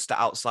it goes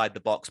to outside the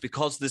box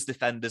because there's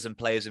defenders and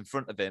players in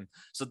front of him.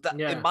 So that,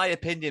 in my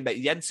opinion,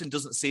 mate, Jensen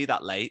doesn't see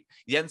that late.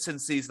 Jensen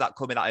sees that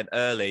coming at him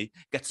early,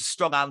 gets a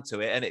strong hand to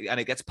it, and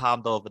it gets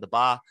palmed over the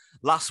bar.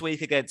 Last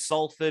week against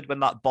Salford, when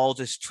that ball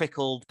just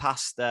trickled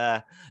past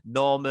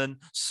Norman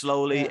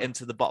slowly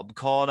into the bottom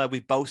corner,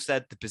 we both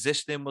said the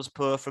positioning was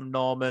poor from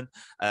Norman.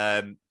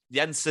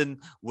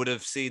 Jensen would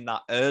have seen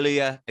that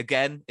earlier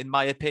again, in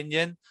my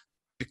opinion,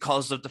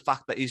 because of the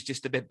fact that he's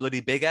just a bit bloody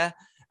bigger.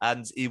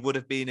 And he would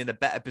have been in a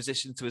better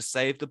position to have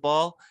saved the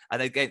ball.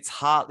 And against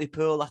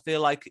Hartlepool, I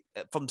feel like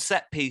from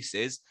set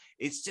pieces,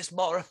 it's just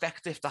more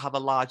effective to have a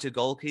larger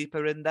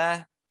goalkeeper in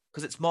there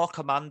because it's more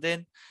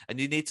commanding and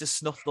you need to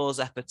snuff those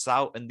efforts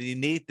out and you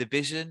need the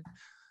vision.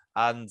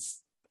 And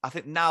I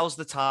think now's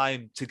the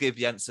time to give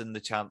Jensen the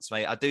chance,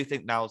 mate. I do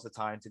think now's the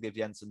time to give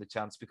Jensen the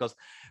chance because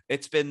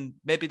it's been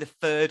maybe the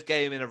third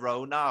game in a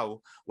row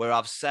now where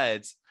I've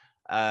said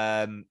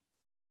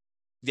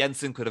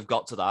Jensen could have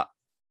got to that.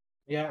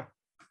 Yeah.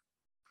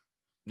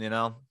 You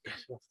know?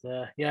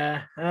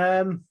 Yeah.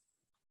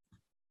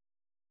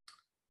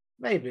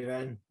 Maybe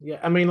then. Yeah.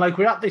 I mean,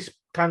 we're at this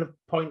kind of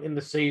point in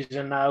the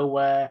season now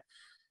where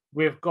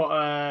we've got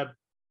a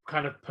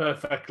kind of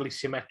perfectly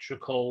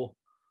symmetrical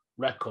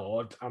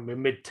record and we're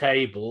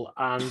mid-table.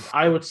 And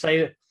I would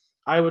say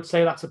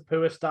that's a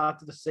poor start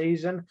to the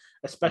season,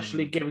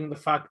 especially given the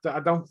fact that I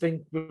don't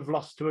think we've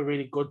lost to a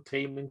really good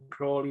team in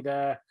Crawley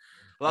there.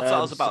 Well, that's what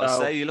I was about to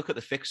say. You look at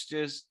the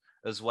fixtures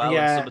as well,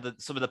 and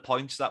some of the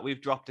points that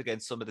we've dropped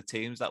against some of the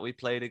teams that we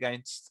played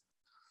against.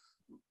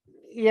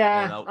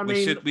 Yeah,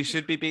 we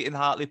should be beating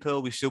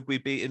Hartlepool. We should be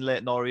beating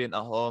Leyton Orient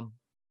at home.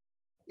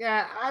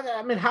 Yeah,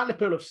 I mean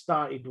Hartlepool have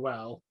started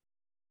well.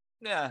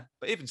 Yeah,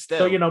 but even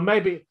still, so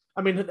maybe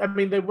I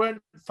mean they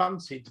weren't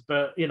fancied,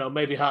 but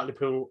maybe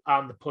Hartlepool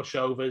aren't the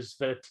pushovers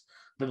that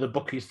the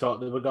bookies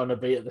thought they were going to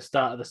be at the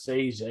start of the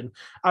season.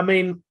 I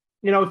mean,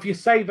 if you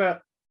say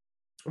that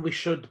we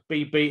should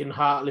be beating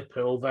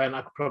Hartlepool, then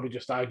I could probably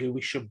just argue we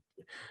should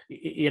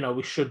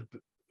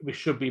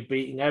be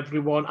beating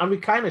everyone, and we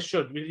kind of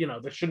should.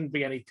 There shouldn't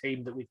be any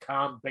team that we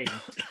can't beat.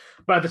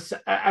 But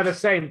at the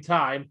same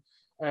time,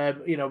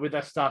 with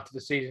the start of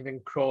the season in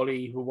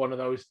Crawley, we're one of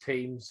those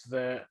teams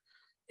that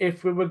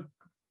if we were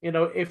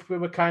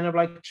kind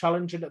of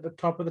challenging at the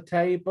top of the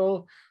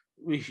table,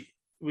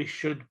 we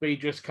should be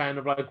just kind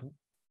of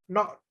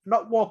not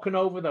walking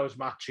over those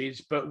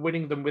matches, but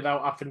winning them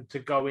without having to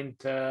go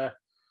into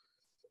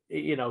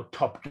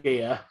top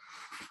gear.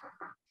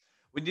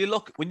 When you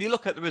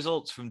look at the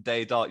results from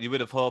day dot, you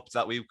would have hoped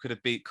that we could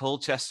have beat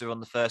Colchester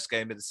on the first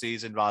game of the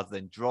season rather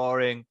than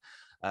drawing.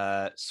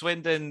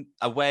 Swindon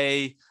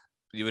away,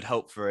 you would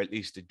hope for at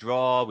least a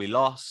draw. We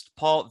lost.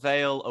 Port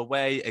Vale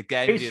away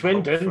again. Beat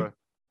Swindon.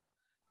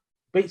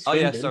 Oh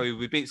yeah, sorry,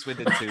 we beat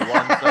Swindon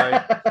 2-1. Sorry,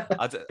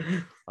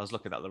 I was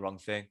looking at the wrong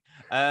thing.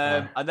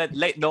 And then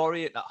Leyton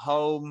Orient at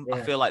home.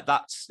 I feel like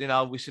that's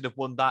we should have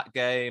won that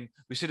game.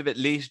 We should have at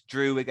least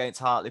drew against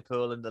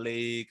Hartlepool in the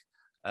league.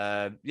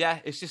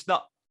 It's just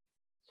not.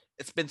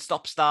 It's been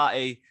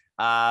stop-starty,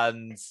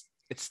 and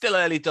it's still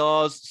early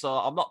doors, so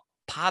I'm not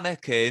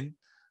panicking.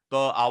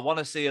 But I want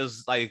to see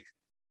us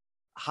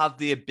have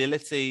the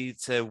ability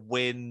to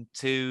win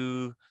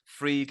 2-3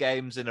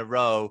 games in a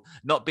row,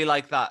 not be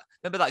like that.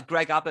 Remember that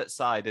Greg Abbott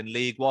side in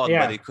League One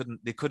where they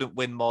couldn't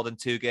win more than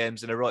 2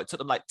 games in a row. It took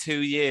them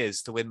 2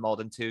 years to win more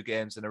than 2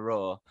 games in a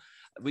row.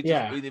 We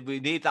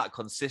need that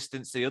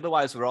consistency.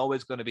 Otherwise, we're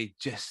always going to be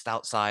just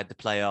outside the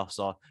playoffs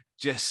or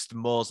just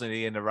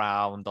moseying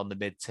around on the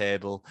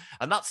mid-table.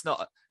 And that's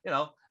not,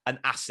 an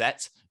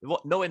asset.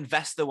 No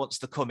investor wants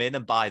to come in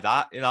and buy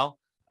that,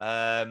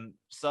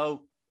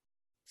 So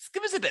just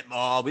give us a bit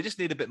more. We just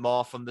need a bit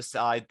more from the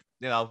side.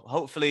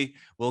 Hopefully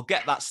we'll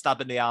get that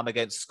stab in the arm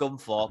against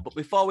Scunthorpe. But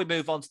before we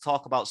move on to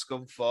talk about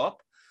Scunthorpe,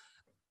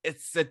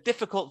 it's a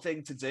difficult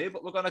thing to do,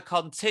 but we're going to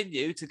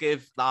continue to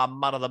give our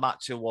Man of the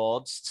Match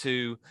awards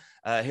to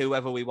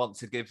whoever we want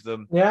to give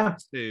them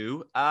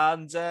to.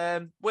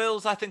 And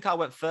Wills, I think I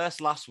went first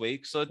last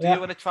week. So do you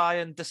want to try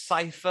and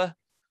decipher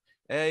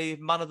a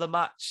Man of the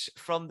Match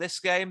from this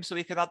game so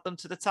we can add them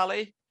to the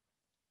tally?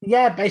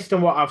 Yeah, based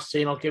on what I've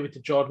seen, I'll give it to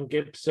Jordan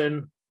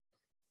Gibson.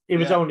 He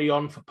was Yeah. only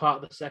on for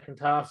part of the second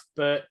half,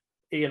 but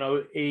he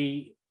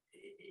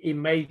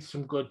made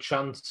some good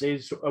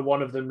chances.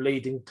 One of them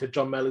leading to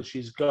John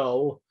Mellish's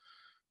goal.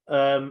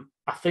 I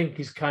think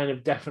he's kind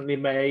of definitely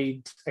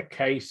made a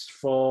case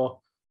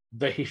for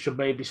that he should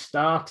maybe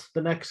start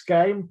the next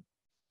game,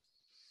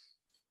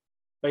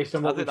 based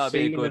on I what think we've that'd be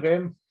a seen of good.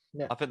 him.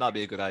 Yeah, I think that'd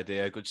be a good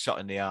idea. A good shot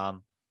in the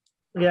arm.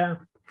 yeah.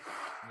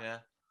 Yeah.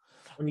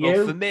 And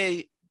Well, for you?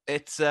 me,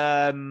 it's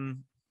Mella.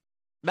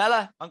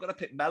 I'm gonna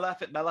pick Mella. I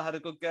think Mella had a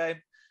good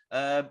game.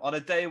 On a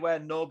day where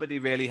nobody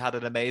really had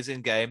an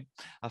amazing game,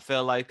 I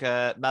feel like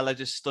Mella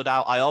just stood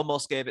out. I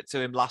almost gave it to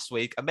him last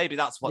week, and maybe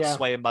that's what's Yeah.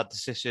 swaying my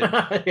decision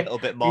a little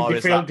bit Do more. you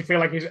Is that feel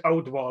like he's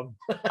owed one?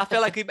 I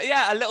feel like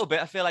a little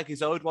bit. I feel like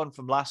he's owed one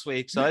from last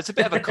week, so it's a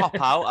bit of a cop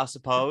out, I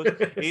suppose.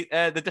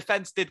 The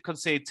defense did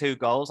concede 2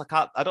 goals.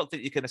 I don't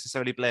think you can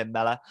necessarily blame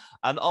Mella,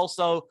 and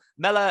also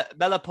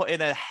Mella put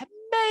in a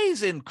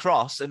amazing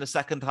cross in the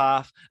second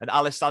half, and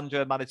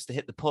Alessandro managed to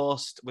hit the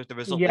post with the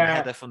resulting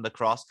header from the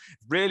cross.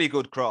 Really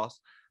good cross.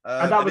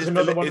 And that was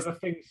another one of the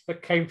things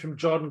that came from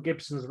Jordan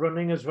Gibson's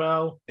running as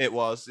well. It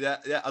was, yeah,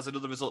 as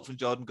another result from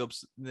Jordan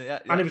Gibson. Yeah,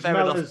 and it was fair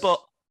enough.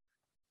 But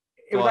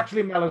it was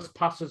actually Mellor's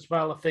pass as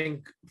well, I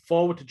think,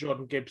 forward to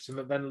Jordan Gibson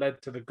that then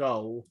led to the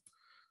goal.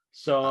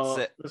 So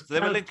that's it. So they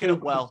were linking up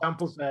well.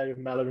 Examples there of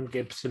Mellor and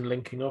Gibson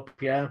linking up,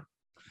 yeah.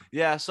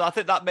 Yeah, so I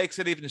think that makes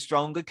an even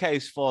stronger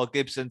case for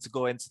Gibson to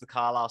go into the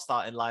Carlisle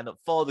starting lineup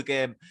for the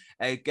game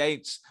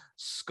against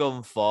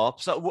Scunthorpe.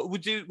 So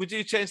would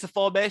you change the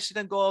formation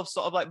and go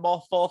sort of like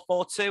more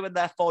 4-4-2 and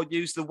therefore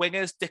use the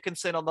wingers,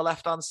 Dickinson on the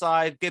left-hand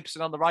side,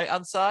 Gibson on the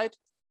right-hand side?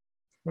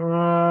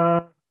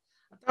 I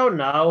don't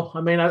know.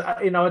 I mean,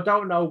 I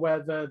don't know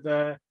whether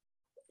the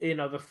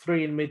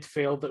three in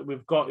midfield that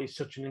we've got is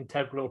such an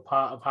integral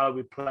part of how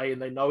we play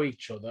and they know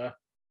each other.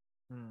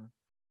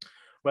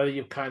 Whether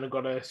you've kind of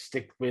got to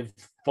stick with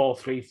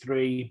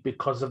 4-3-3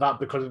 because of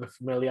the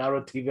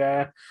familiarity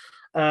there.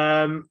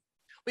 But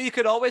you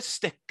could always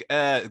stick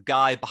a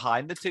guy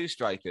behind the 2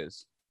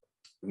 strikers.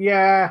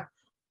 Yeah.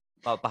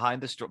 Well,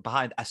 behind a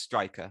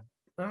striker.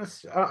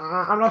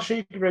 I'm not sure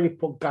you can really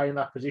put Guy in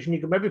that position. You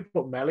can maybe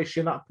put Mellish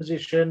in that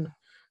position,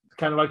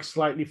 kind of like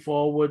slightly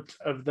forward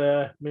of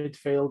the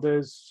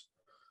midfielders.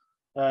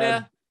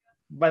 Yeah.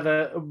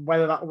 Whether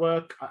that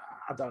work,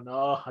 I don't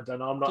know.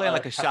 I'm not playing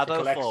like a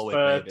shadow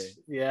forward, maybe.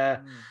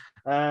 Yeah.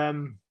 I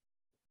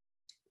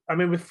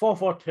mean, with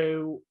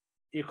 4-4-2,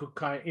 you could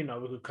we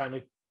could kind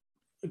of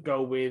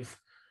go with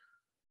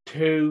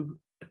two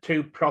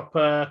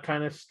proper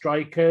kind of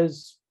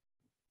strikers.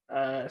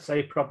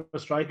 Say proper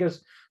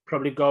strikers.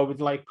 Probably go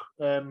with like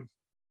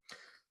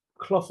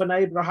Clough and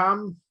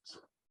Abraham.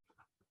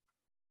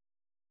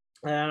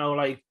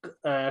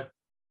 Clough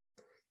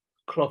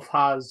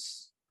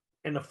has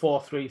in a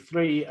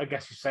 4-3-3, I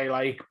guess you say,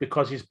 like,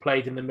 because he's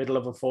played in the middle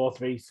of a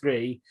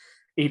 4-3-3,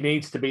 he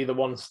needs to be the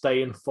one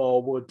staying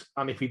forward.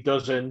 And if he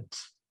doesn't,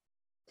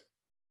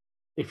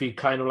 if he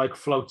kind of like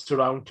floats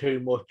around too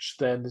much,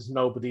 then there's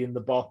nobody in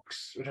the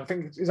box. Which I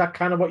think is that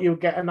kind of what you were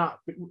getting at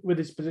with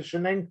his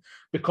positioning,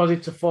 because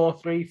it's a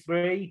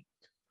 4-3-3.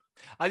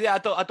 Yeah,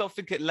 I don't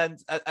think it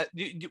lends.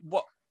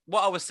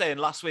 What I was saying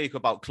last week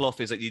about Clough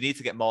is that you need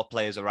to get more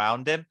players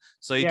around him.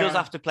 So he does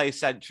have to play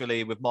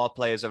centrally with more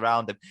players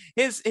around him.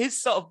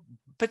 His sort of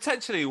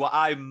potentially what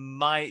I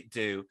might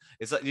do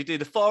is that you do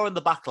the 4 in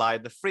the back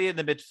line, the 3 in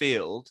the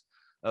midfield.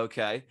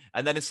 Okay.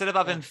 And then instead of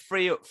having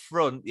 3 up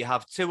front, you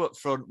have 2 up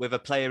front with a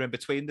player in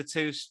between the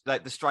 2,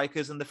 like the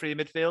strikers and the 3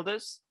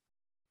 midfielders.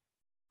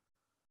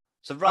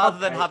 So rather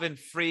than having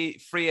three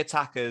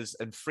attackers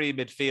and 3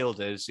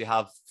 midfielders, you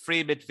have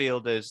 3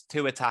 midfielders,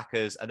 2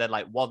 attackers, and then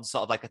like 1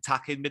 sort of like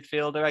attacking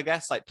midfielder, I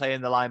guess, like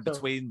playing the line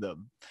between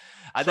them.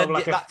 And then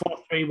like a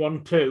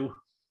 4-3-1-2.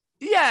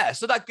 Yeah,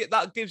 so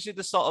that gives you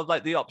the sort of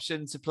like the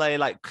option to play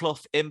like Clough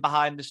in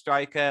behind the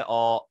striker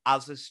or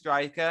as a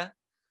striker.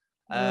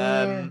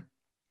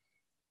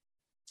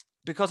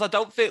 Because I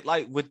don't feel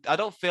like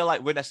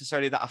we're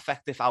necessarily that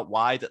effective out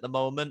wide at the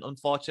moment.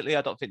 Unfortunately,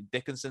 I don't think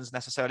Dickinson's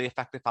necessarily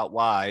effective out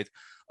wide,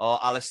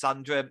 or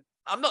Alessandro.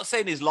 I'm not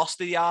saying he's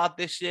lost a yard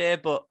this year,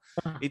 but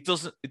it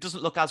doesn't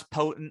look as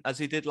potent as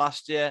he did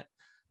last year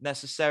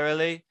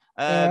necessarily.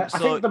 I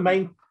think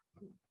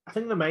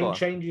the main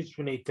changes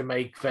we need to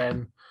make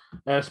then,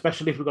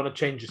 especially if we're going to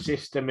change the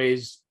system,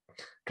 is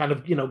kind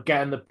of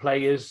getting the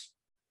players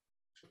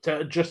to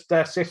adjust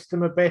their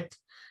system a bit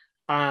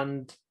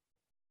and.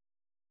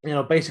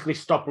 Basically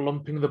stop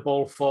lumping the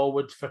ball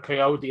forward for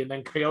Coyote, and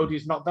then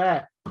Coyote's not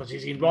there because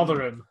he's in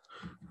Rotherham.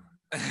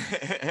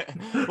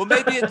 Well,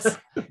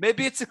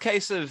 maybe it's a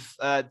case of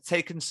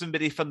taking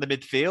somebody from the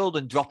midfield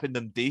and dropping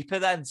them deeper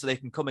then, so they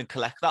can come and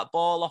collect that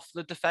ball off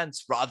the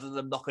defense rather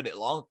than knocking it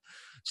long.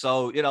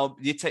 So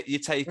you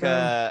take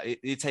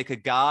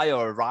a Guy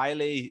or a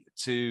Riley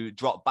to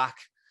drop back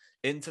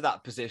into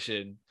that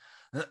position.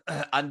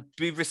 and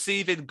be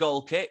receiving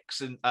goal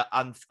kicks and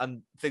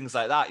things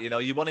like that.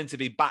 You want him to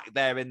be back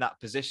there in that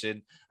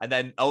position, and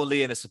then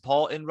only in a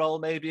supporting role,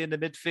 maybe in the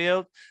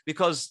midfield,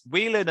 because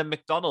Whelan and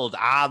McDonald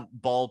aren't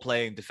ball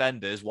playing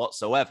defenders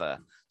whatsoever.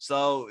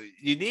 So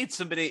you need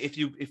somebody if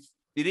you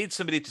need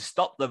somebody to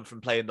stop them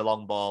from playing the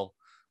long ball.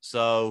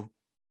 So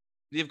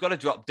you've got to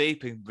drop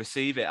deep and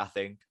receive it, I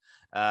think.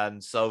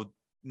 And so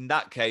in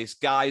that case,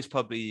 Guy's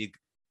probably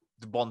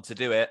the one to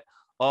do it.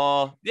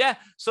 So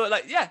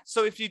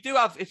if you do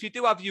have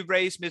your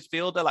raised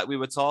midfielder like we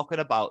were talking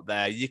about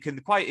there, you can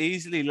quite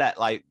easily let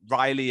like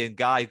Riley and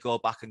Guy go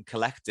back and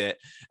collect it,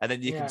 and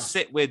then you can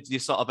sit with your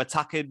sort of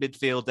attacking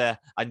midfielder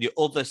and your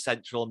other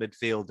central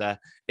midfielder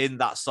in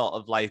that sort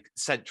of like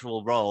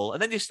central role,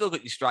 and then you've still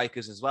got your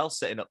strikers as well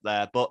sitting up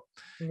there. But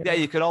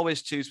you can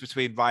always choose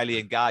between Riley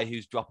and Guy,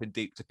 who's dropping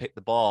deep to pick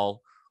the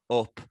ball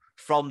up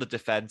from the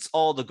defense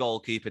or the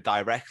goalkeeper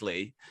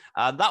directly.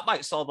 And that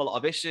might solve a lot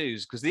of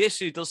issues, because the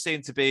issue does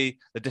seem to be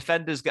the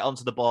defenders get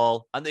onto the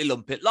ball and they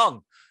lump it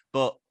long.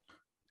 But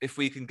if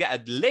we can get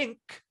a link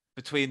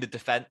between the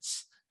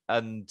defense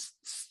and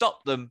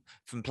stop them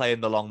from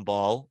playing the long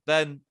ball,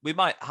 then we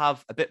might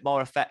have a bit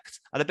more effect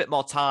and a bit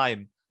more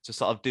time to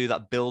sort of do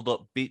that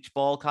build-up beach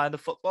ball kind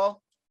of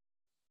football.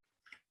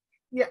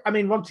 Yeah, I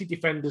mean, once the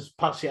defenders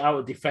pass it out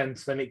of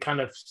defence, then it kind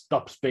of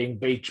stops being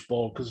beach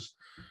ball, because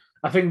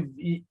I think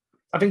you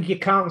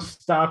can't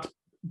start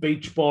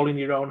beach ball in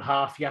your own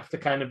half. You have to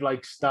kind of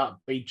like start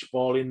beach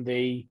ball in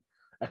the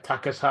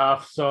attacker's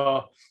half.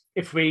 So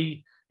if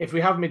we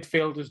have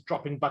midfielders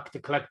dropping back to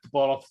collect the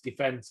ball off the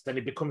defence, then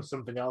it becomes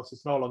something else.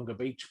 It's no longer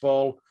beach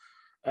ball.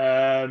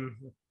 And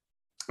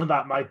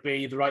that might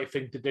be the right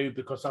thing to do,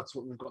 because that's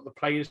what we've got the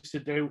players to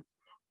do,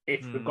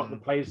 if we've got the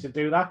players to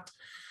do that.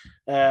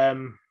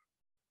 And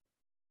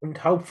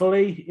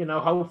hopefully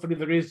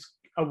there is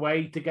a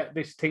way to get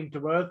this team to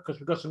work,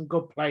 because we've got some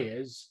good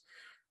players.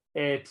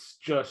 It's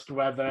just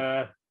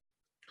whether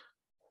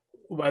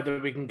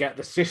we can get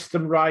the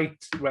system right,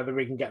 whether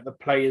we can get the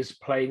players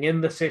playing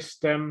in the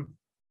system.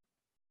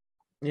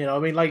 I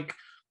mean, like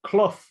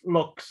Clough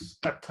looks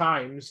at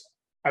times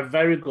a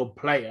very good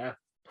player,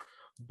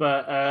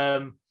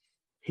 but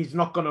he's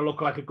not going to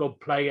look like a good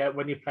player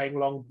when you're playing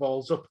long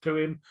balls up to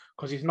him,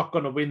 because he's not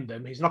going to win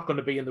them. He's not going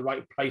to be in the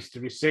right place to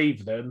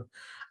receive them,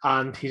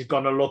 and he's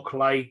going to look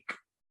like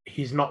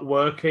he's not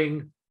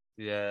working.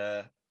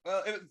 Yeah.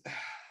 Well,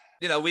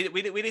 we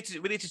need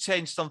to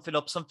change something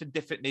up. Something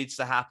different needs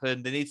to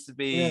happen. There needs to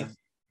be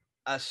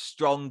a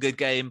stronger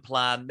game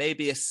plan.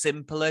 Maybe a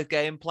simpler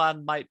game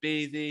plan might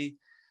be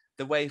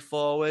the way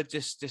forward.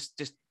 Just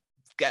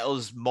get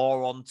us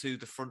more onto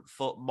the front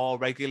foot more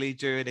regularly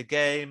during a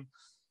game.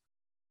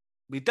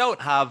 We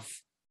don't have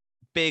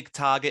big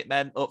target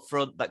men up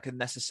front that can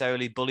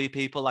necessarily bully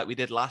people like we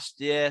did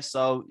last year.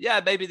 So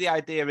maybe the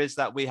idea is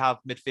that we have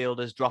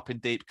midfielders dropping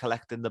deep,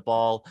 collecting the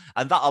ball,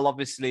 and that'll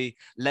obviously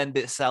lend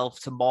itself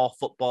to more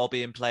football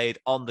being played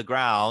on the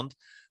ground.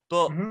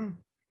 But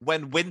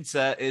when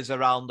winter is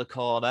around the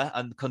corner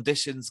and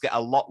conditions get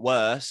a lot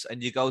worse,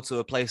 and you go to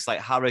a place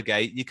like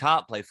Harrogate, you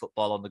can't play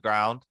football on the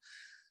ground,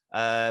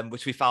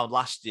 which we found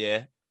last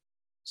year.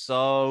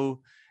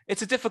 So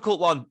it's a difficult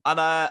one, and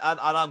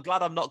I'm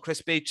glad I'm not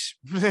Chris Beach,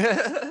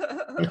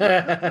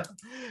 because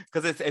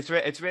it's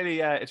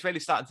really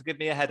starting to give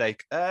me a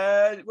headache.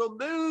 We'll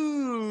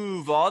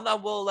move on,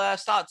 and we'll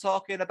start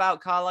talking about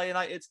Carlisle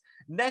United's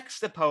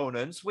next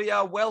opponents. We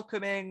are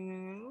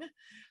welcoming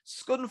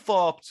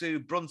Scunthorpe to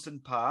Brunton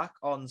Park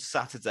on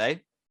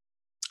Saturday.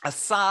 A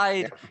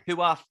side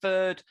who are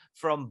third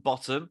from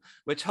bottom,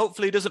 which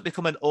hopefully doesn't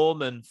become an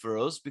omen for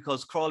us,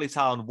 because Crawley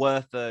Town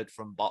were third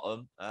from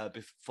bottom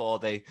before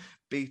they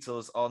beat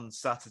us on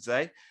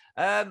Saturday.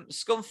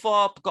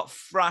 Scunthorpe got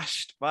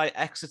thrashed by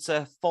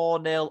Exeter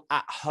 4-0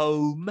 at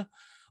home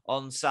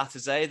on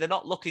Saturday. They're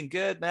not looking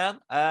good, man,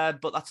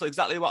 but that's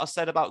exactly what I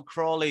said about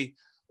Crawley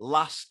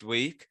last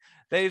week.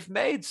 They've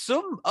made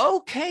some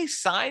okay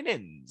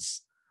signings,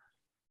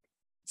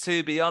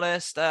 to be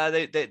honest.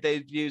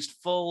 They've used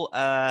full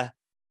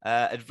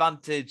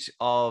advantage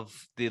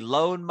of the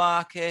loan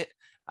market,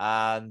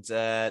 and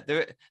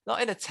they're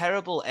not in a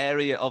terrible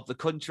area of the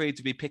country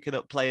to be picking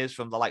up players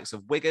from the likes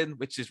of Wigan,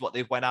 which is what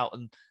they've went out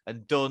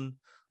and done,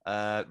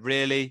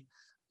 really.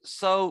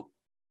 So,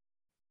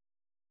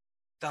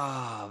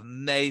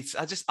 mate,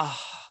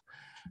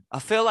 I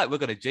feel like we're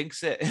going to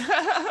jinx it.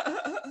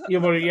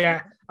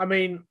 Yeah. I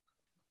mean,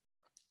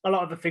 a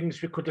lot of the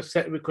things we could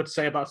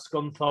say about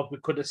Scunthorpe, we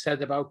could have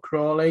said about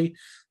Crawley.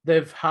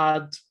 They've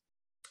had,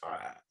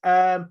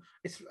 the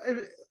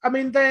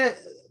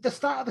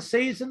start of the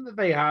season that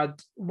they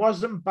had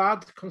wasn't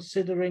bad,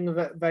 considering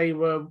that they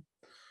were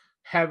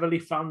heavily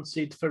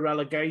fancied for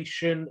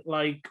relegation.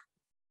 Like,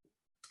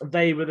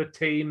 they were the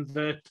team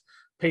that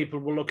people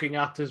were looking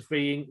at as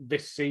being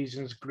this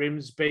season's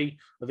Grimsby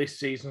or this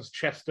season's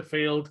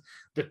Chesterfield,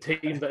 the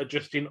team that are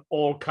just in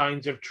all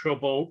kinds of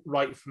trouble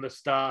right from the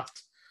start,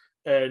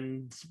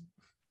 and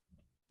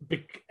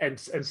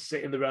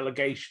sit in the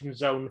relegation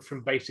zone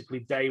from basically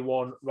day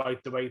one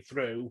right the way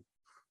through.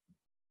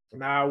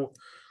 Now,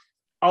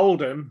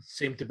 Oldham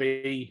seem to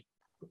be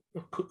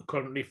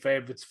currently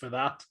favourites for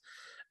that.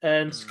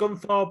 And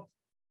Scunthorpe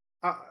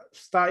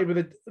started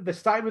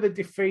with a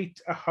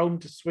defeat at home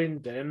to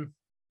Swindon.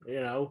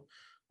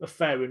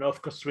 Fair enough,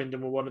 because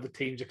Swindon were one of the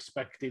teams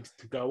expected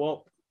to go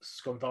up.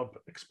 Scunthorpe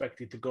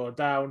expected to go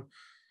down.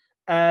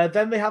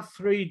 Then they had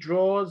 3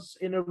 draws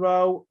in a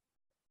row,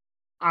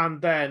 and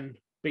then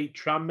beat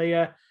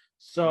Tranmere.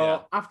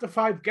 So after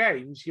 5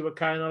 games, you were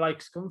kind of like,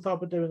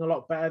 Scunthorpe are doing a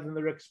lot better than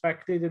they were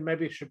expected, and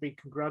maybe should be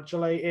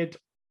congratulated.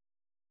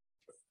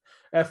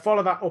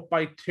 Follow that up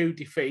by 2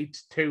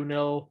 defeats,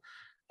 2-0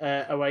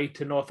 away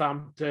to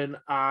Northampton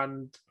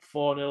and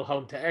 4-0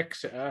 home to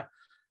Exeter.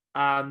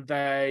 And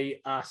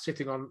they are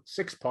sitting on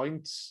 6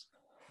 points,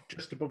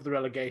 just above the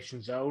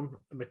relegation zone,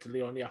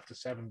 admittedly only after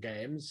 7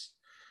 games,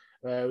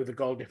 with a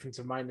goal difference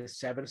of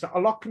 -7. So a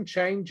lot can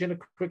change in a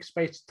quick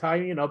space of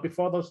time.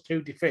 Before those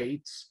 2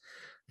 defeats,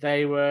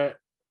 they were,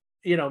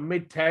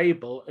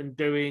 mid-table and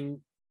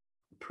doing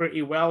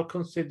pretty well,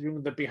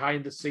 considering the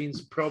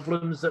behind-the-scenes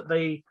problems that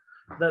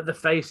they're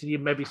facing. You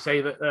maybe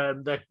say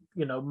that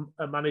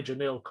a manager,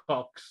 Neil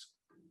Cox,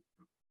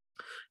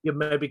 you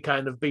maybe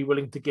kind of be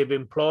willing to give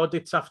him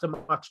plaudits after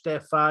match day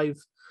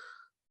 5.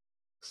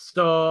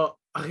 So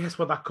I guess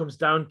what that comes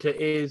down to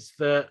is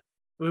that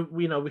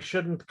we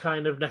shouldn't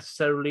kind of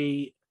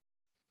necessarily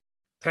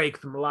take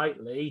them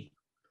lightly.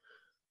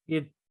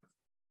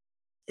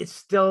 It's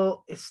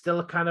still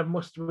a kind of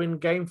must-win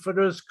game for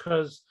us,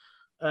 because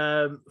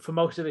for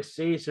most of this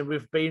season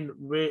we've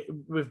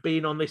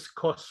been on this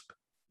cusp.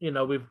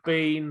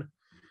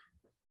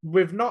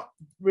 We've not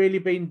really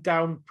been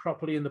down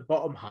properly in the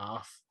bottom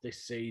half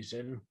this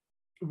season.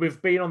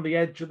 We've been on the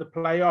edge of the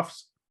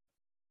playoffs.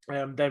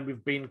 Then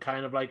we've been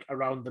kind of like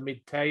around the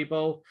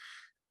mid-table.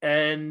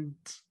 And,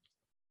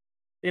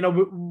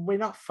 we're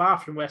not far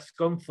from where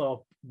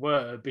Scunthorpe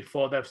were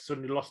before they've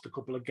suddenly lost a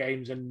couple of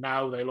games, and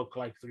now they look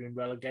like they're in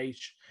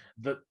relegation.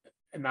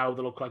 Now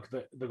they look like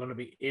they're going to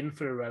be in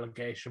for a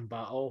relegation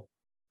battle.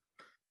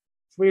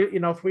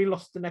 If we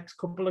lost the next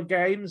couple of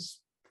games,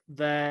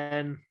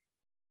 then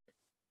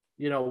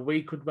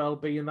we could well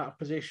be in that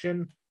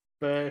position.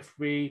 But if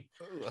we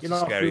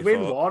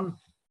win one,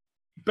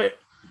 but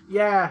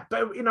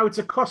it's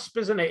a cusp,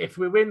 isn't it? If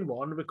we win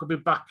one, we could be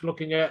back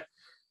looking at,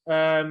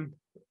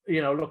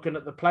 looking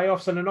at the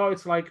playoffs. And I know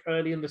it's like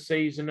early in the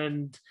season,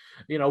 and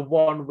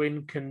one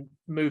win can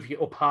move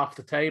you up half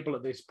the table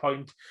at this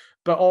point.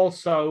 But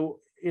also,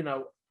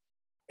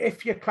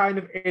 if you're kind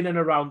of in and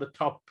around the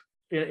top,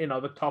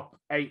 the top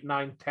 8,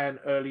 9, 10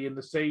 early in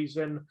the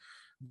season,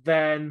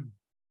 then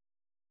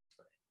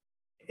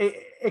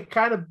it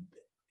kind of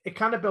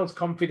builds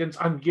confidence,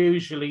 and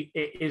usually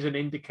it is an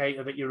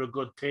indicator that you're a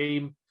good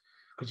team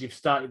because you've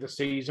started the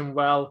season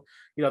well.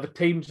 The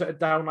teams that are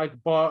down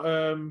like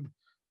bottom,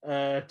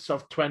 sort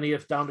of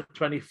 20th down to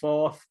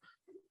 24th,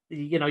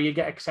 you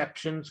get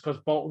exceptions, because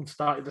Bolton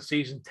started the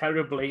season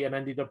terribly and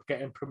ended up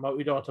getting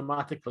promoted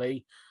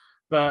automatically.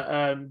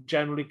 But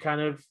generally,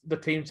 kind of the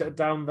teams that are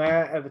down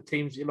there are the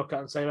teams you look at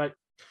and say, like,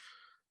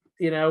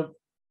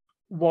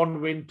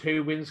 1 win,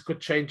 2 wins could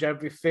change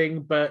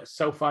everything. But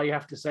so far, you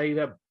have to say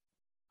that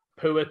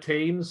poor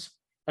teams.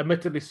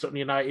 Admittedly, Sutton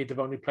United have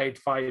only played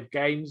 5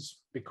 games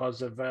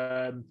because of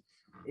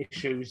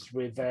issues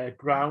with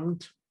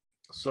ground.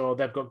 So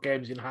they've got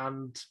games in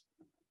hand.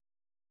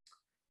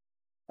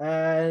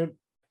 And,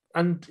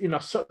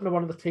 Sutton are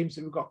one of the teams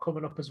that we've got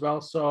coming up as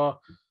well. So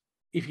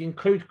if you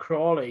include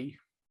Crawley,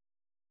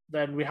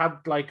 then we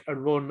had like a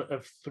run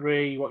of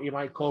 3, what you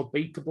might call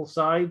beatable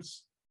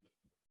sides.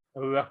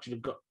 And we've actually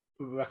got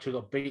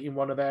beaten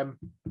one of them.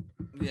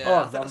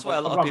 Yeah, I think that's why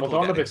a lot of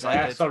people get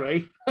excited.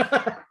 Sorry. No,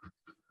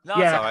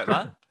 it's all right,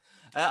 man.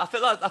 I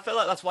feel like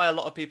that's why a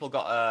lot of people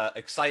got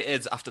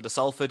excited after the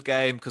Salford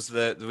game, because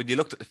when you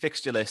looked at the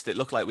fixture list, it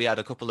looked like we had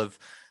a couple of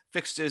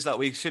fixtures that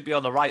we should be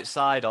on the right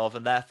side of,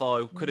 and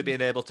therefore could have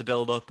been able to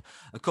build up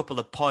a couple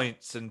of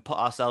points and put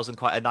ourselves in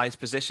quite a nice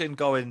position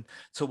going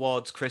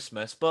towards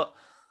Christmas. But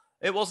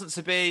it wasn't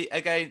to be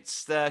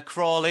against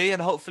Crawley,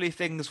 and hopefully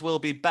things will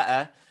be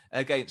better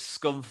against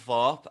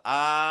Scunthorpe.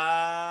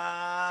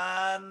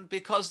 And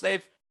because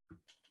they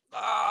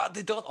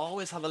don't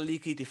always have a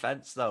leaky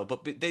defence, though.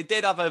 But they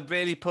did have a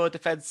really poor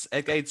defence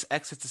against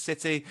Exeter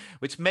City,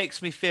 which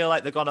makes me feel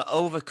like they're going to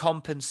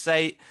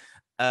overcompensate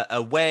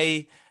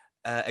away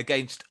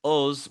against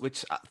us,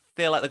 which I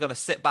feel like they're going to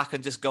sit back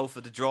and just go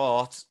for the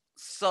draw.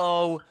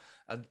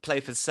 And play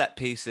for set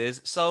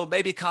pieces. So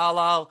maybe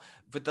Carlisle,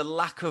 with the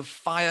lack of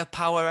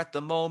firepower at the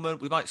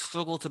moment, we might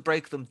struggle to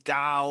break them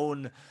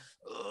down.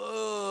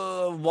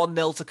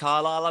 1-0 to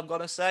Carlisle, I'm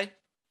going to say.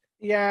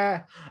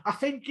 Yeah, I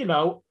think,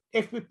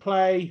 if we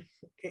play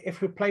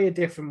a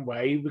different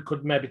way, we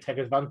could maybe take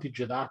advantage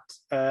of that.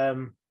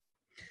 I'm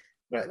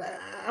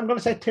going to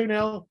say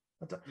 2-0.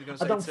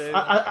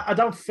 I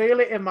don't feel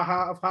it in my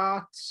heart of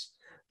hearts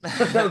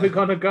that we're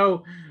going to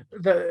go.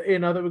 That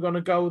we're going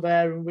to go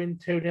there and win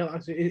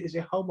 2-0. Is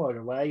it home or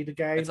away? The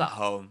game? It's at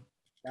home.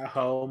 At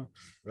home,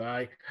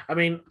 right? I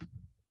mean,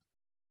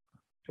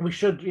 we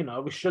should,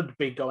 we should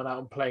be going out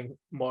and playing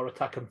more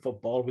attacking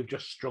football. We've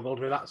just struggled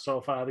with that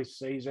so far this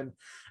season,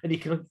 and you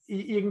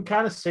can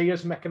kind of see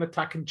us making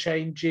attacking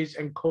changes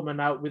and coming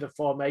out with a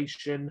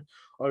formation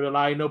or a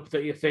lineup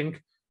that you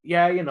think,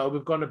 yeah,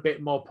 we've gone a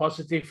bit more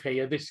positive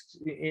here. This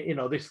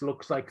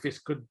looks like this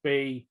could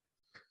be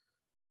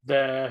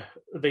the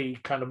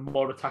kind of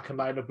more attacking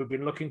lineup we've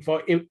been looking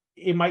for.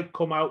 It might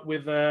come out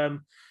with a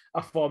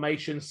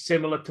formation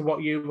similar to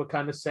what you were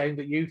kind of saying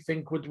that you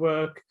think would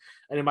work,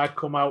 and it might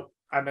come out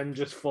and then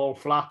just fall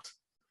flat.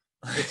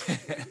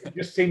 It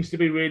just seems to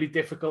be really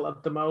difficult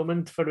at the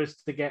moment for us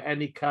to get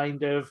any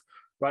kind of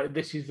right.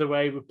 This is the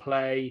way we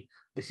play.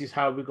 This is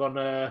how we're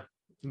gonna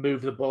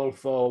move the ball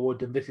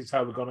forward, and this is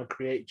how we're gonna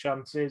create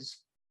chances.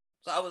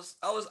 So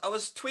I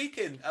was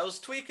tweaking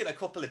a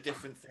couple of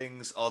different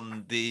things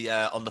on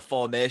the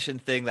formation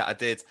thing that I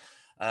did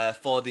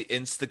for the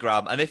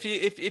Instagram. And if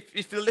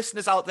the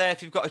listeners out there,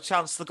 if you've got a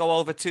chance to go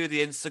over to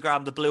the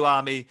Instagram, the Blue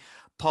Army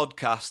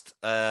podcast,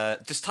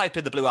 just type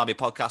in the Blue Army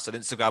podcast on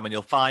Instagram and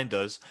you'll find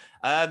us.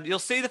 You'll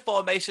see the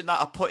formation that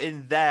I put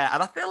in there,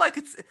 and I feel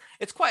like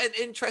it's quite an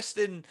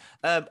interesting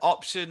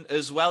option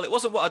as well. It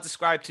wasn't what I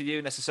described to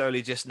you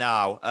necessarily just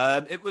now.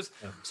 It was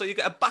So you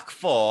get a back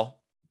four.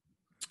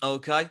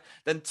 Okay,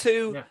 then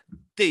two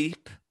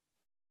deep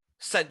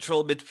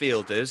central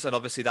midfielders, and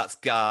obviously that's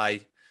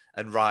Guy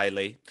and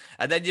Riley.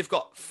 And then you've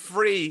got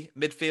three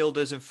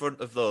midfielders in front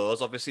of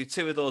those. Obviously,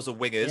 two of those are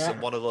wingers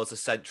and one of those are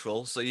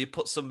central. So you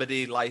put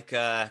somebody like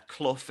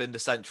Clough in the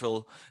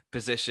central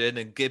position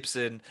and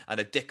Gibson and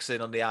a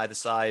Dixon on the either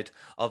side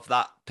of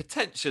that,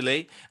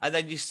 potentially. And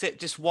then you sit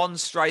just one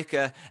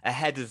striker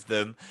ahead of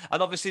them.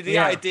 And obviously the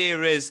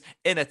idea is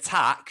in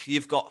attack,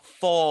 you've got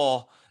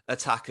four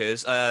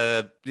attackers.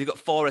 You've got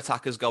four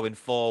attackers going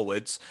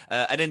forwards,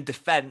 and in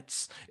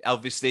defence,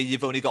 obviously,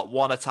 you've only got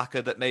one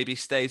attacker that maybe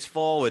stays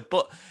forward.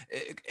 But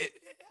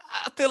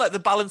I feel like the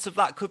balance of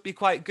that could be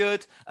quite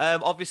good.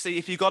 Obviously,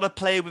 if you've got to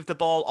play with the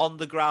ball on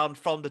the ground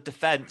from the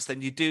defence,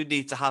 then you do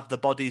need to have the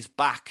bodies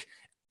back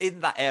in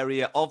that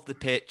area of the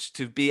pitch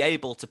to be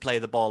able to play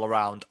the ball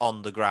around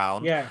on the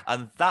ground.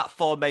 And that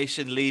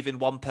formation, leaving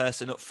one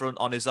person up front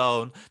on his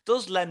own,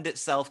 does lend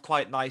itself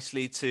quite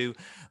nicely to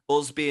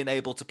us being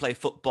able to play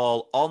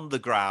football on the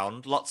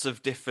ground. Lots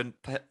of different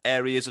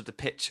areas of the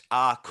pitch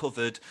are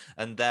covered,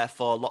 and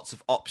therefore lots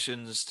of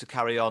options to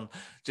carry on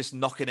just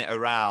knocking it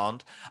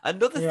around.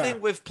 Another thing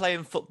with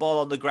playing football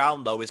on the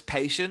ground, though, is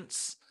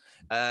patience.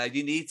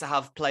 You need to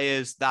have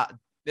players that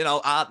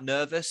aren't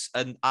nervous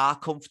and are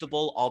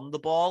comfortable on the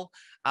ball.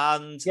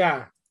 And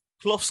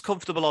Clough's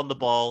comfortable on the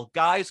ball.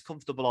 Guy's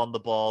comfortable on the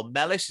ball.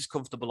 Mellish is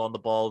comfortable on the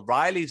ball.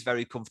 Riley's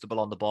very comfortable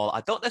on the ball.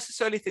 I don't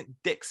necessarily think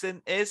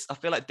Dixon is. I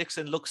feel like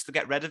Dixon looks to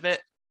get rid of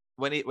it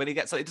when he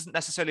gets. He doesn't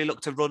necessarily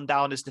look to run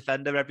down his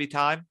defender every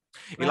time.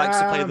 He likes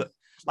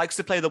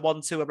to play the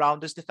 1-2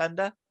 around his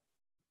defender.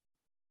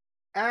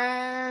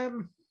 I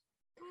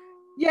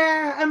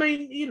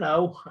mean,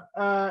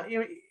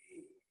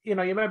 you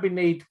maybe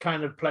need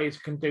kind of players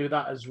who can do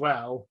that as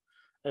well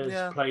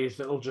as players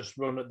that will just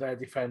run at their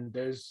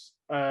defenders.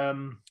 But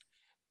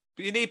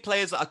you need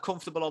players that are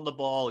comfortable on the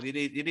ball. You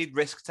need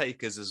risk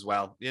takers as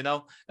well. In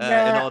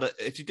order,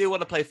 if you do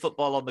want to play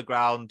football on the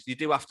ground, you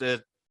do have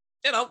to,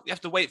 you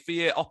have to wait for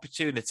your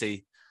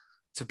opportunity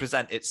to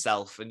present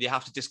itself, and you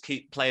have to just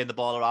keep playing the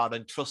ball around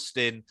and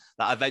trusting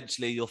that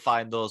eventually you'll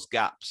find those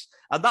gaps.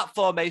 And that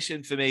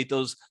formation for me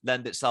does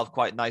lend itself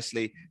quite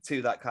nicely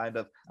to that kind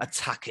of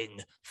attacking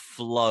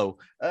flow.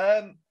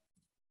 A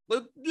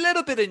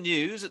little bit of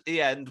news at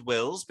the end,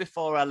 Wills,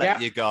 before I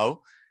let you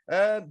go.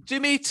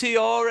 Jimmy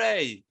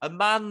Tiore, a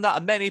man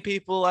that many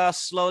people are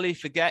slowly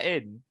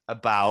forgetting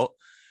about,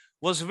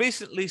 was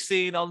recently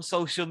seen on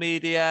social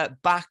media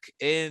back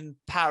in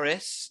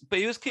Paris, but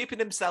he was keeping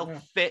himself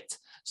fit.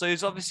 So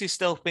he's obviously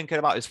still thinking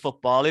about his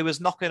football. He was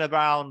knocking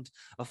around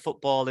a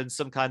football in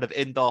some kind of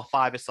indoor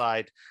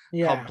five-a-side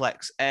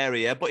complex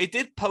area, but he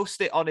did post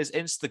it on his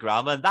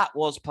Instagram, and that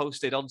was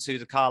posted onto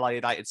the Carlisle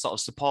United sort of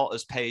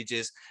supporters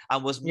pages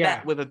and was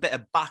met with a bit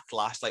of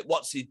backlash. Like,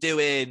 what's he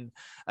doing?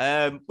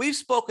 We've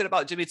spoken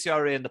about Jimmy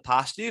Tiore in the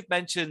past. You've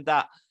mentioned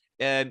that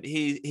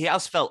he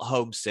has felt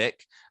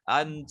homesick,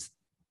 and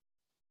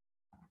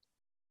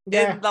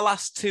in the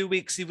last 2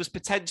 weeks, he was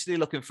potentially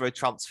looking for a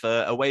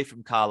transfer away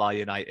from Carlisle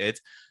United.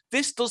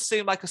 This does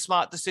seem like a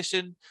smart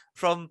decision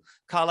from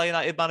Carlisle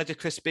United manager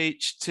Chris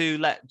Beech to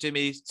let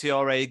Jimmy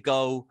Tiore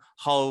go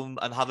home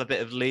and have a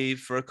bit of leave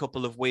for a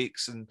couple of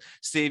weeks and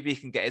see if he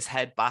can get his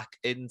head back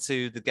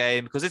into the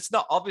game, because it's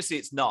not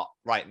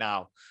right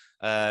now.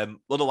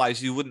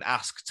 Otherwise, you wouldn't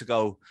ask to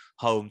go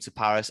home to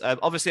Paris.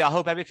 Obviously, I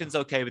hope everything's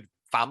okay with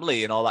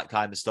family and all that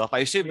kind of stuff. I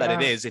assume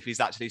that it is if he's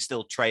actually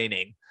still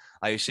training.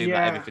 I assume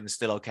that everything's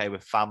still okay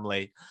with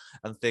family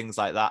and things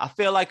like that. I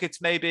feel like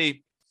it's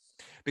maybe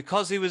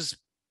because he was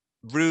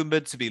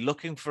rumoured to be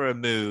looking for a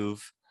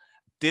move,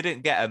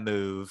 didn't get a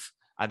move,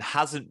 and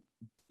hasn't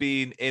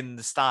been in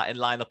the starting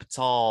lineup at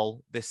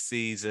all this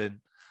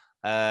season,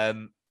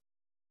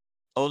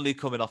 only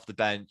coming off the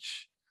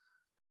bench.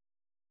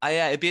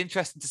 It'd be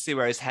interesting to see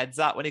where his head's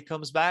at when he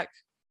comes back.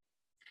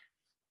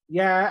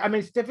 Yeah, I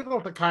mean, it's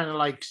difficult to kind of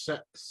like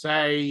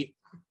say,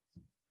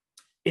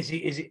 is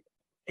he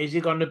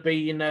going to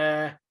be in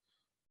a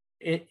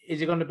is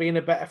he going to be in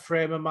a better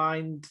frame of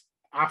mind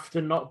after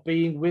not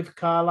being with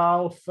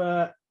Carlisle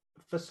for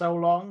so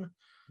long?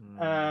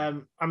 I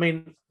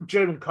mean,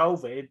 during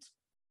COVID,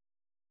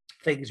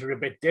 things were a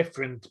bit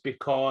different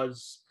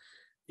because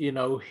he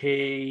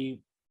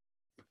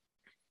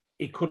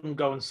couldn't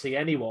go and see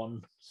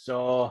anyone,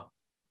 so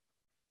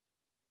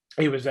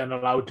he was then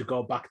allowed to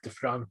go back to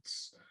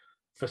France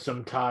for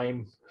some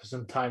time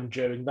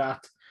during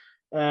that.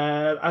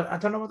 I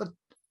don't know what the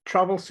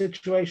travel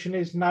situation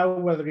is now,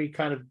 whether he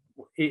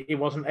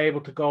wasn't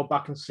able to go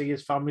back and see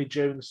his family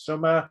during the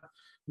summer.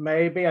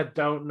 Maybe, I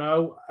don't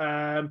know.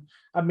 I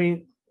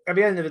mean, at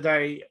the end of the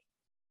day,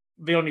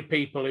 the only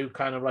people who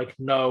kind of like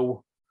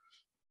know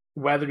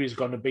whether he's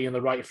going to be in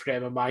the right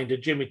frame of mind are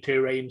Jimmy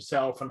Toure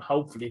himself and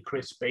hopefully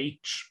Chris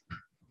Beach.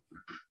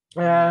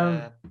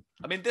 I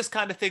mean, this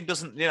kind of thing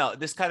doesn't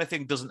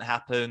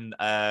happen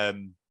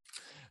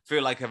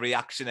through like a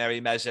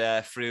reactionary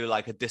measure, through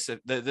like a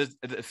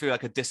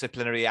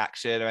disciplinary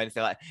action or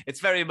anything like that. It's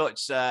very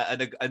much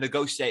a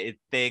negotiated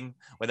thing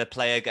when a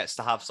player gets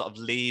to have sort of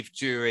leave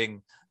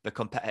during the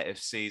competitive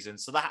season.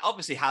 So that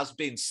obviously has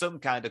been some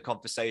kind of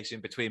conversation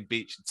between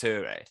Beach and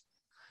Toure.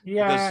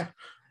 Yeah. Because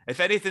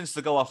if anything's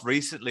to go off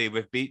recently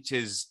with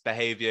Beach's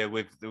behaviour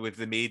with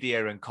the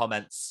media and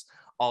comments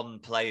on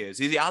players,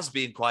 he has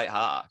been quite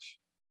harsh.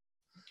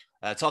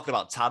 Talking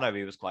about Tanner,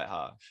 he was quite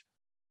harsh.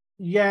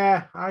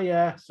 Yeah,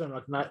 so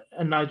like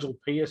Nigel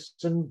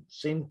Pearson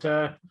seemed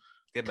to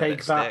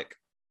take that. Stick.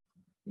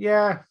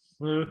 Yeah.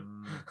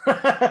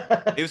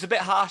 He was a bit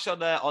harsh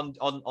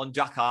on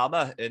Jack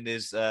Armour in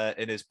his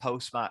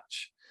post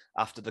match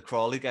after the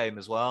Crawley game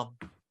as well.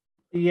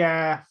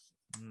 Yeah.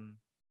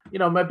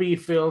 Maybe he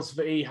feels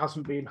that he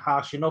hasn't been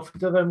harsh enough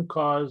to them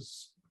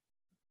because,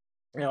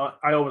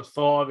 I always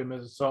thought of him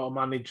as a sort of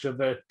manager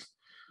that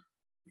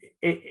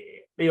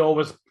he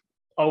always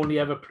only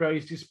ever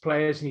praised his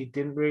players and you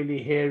didn't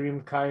really hear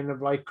him kind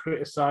of like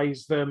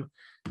criticize them.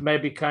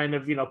 Maybe kind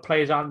of,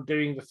 players aren't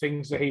doing the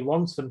things that he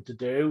wants them to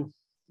do.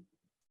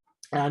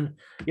 And,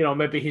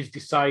 maybe he's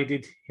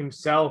decided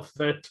himself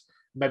that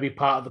maybe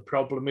part of the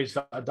problem is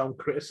that I don't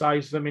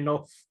criticize them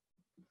enough.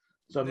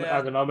 So yeah.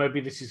 I don't know,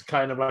 maybe this is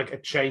kind of like a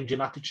change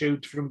in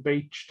attitude from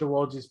Beach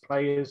towards his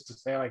players to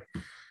say like,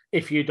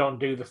 if you don't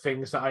do the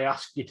things that I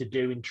ask you to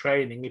do in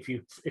training, if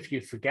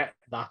you forget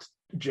that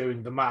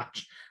during the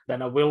match,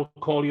 then I will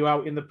call you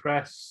out in the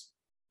press.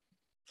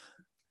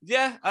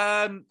 Yeah,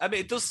 I mean,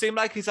 it does seem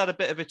like he's had a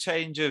bit of a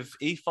change of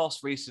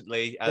ethos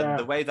recently, and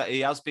the way that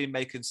he has been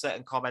making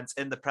certain comments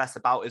in the press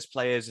about his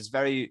players is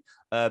very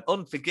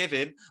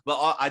unforgiving.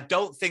 But I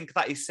don't think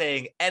that he's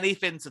saying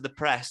anything to the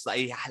press that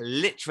he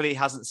literally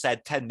hasn't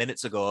said 10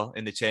 minutes ago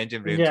in the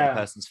changing room to the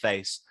person's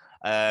face.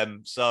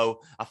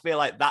 So I feel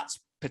like that's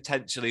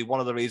potentially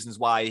one of the reasons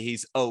why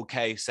he's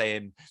okay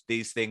saying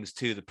these things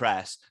to the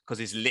press, because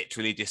he's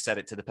literally just said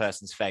it to the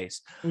person's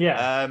face.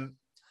 Yeah.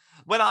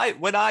 When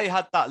I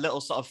had that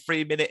little sort of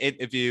 3-minute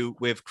interview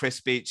with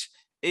Chris Beach,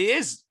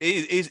 he's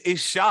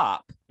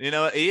sharp. He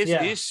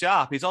is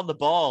sharp. He's on the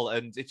ball,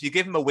 and if you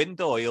give him a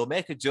window, he'll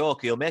make a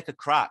joke, he'll make a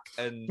crack,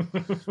 and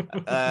maybe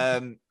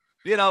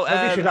you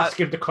should ask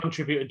him to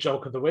contribute a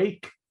joke of the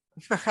week.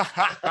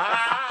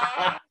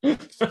 I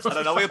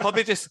don't know. He'll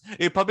probably just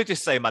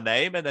say my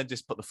name and then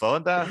just put the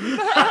phone down.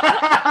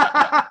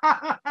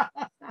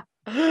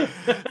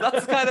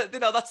 That's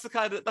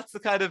the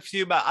kind of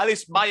humor. At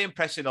least my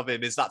impression of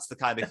him is that's the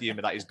kind of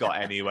humor that he's got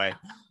anyway.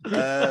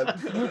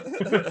 That's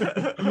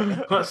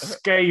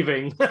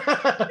scathing.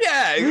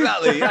 Yeah,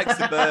 exactly. He likes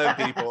to burn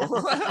people.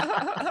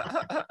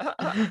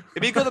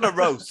 He'd be good at a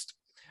roast.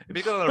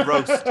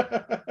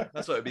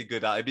 That's what it'd be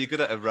good at. He'd be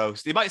good at a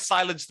roast. He might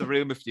silence the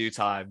room a few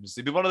times.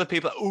 He'd be one of the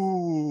people that,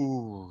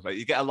 ooh, like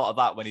you get a lot of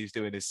that when he's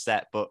doing his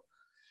set. But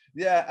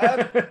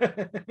yeah,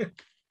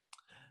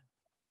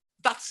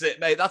 that's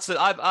it, mate. That's it.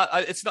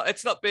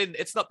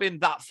 It's not been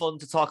that fun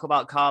to talk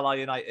about Carlisle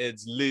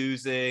United's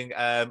losing.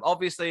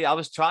 Obviously, I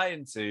was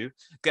trying to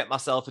get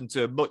myself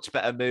into a much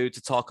better mood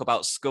to talk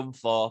about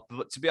Scunthorpe,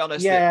 but to be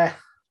honest,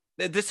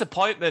 the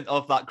disappointment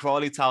of that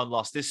Crawley Town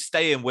loss is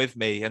staying with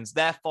me, and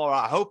therefore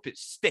I hope it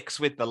sticks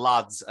with the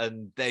lads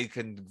and they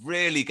can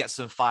really get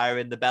some fire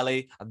in the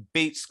belly and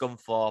beat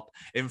Scunthorpe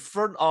in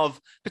front of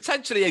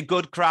potentially a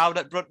good crowd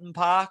at Brunton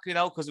Park,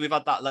 because we've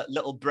had that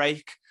little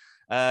break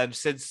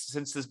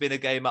since there's been a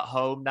game at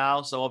home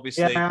now. So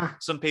obviously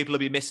some people will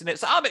be missing it.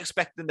 So I'm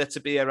expecting there to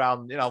be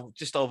around,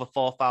 just over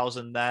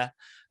 4,000 there,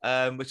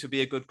 which would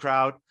be a good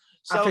crowd.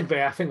 So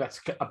I think that's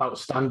about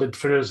standard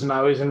for us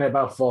now, isn't it?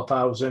 About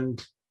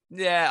 4,000.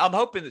 Yeah, I'm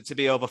hoping it to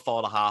be over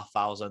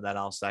 4,500. Then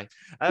I'll say,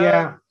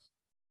 But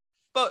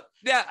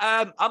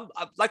I'm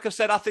like I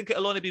said, I think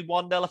it'll only be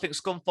 1-0. I think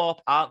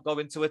Scunthorpe aren't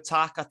going to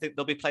attack. I think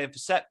they'll be playing for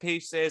set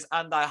pieces,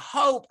 and I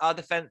hope our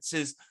defence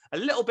is a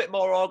little bit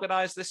more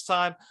organised this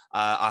time.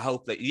 I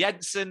hope that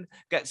Jensen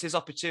gets his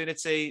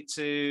opportunity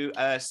to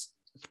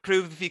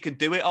prove if he can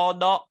do it or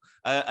not.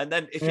 And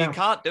then if you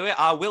can't do it,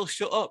 I will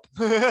shut up.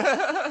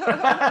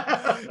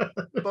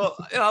 But,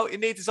 he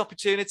needs his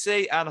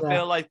opportunity. And I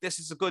feel like this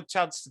is a good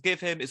chance to give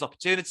him his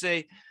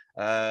opportunity.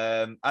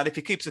 And if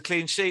he keeps a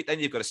clean sheet, then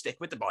you've got to stick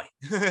with the boy.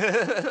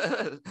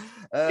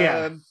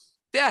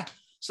 Yeah.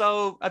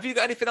 So have you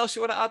got anything else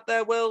you want to add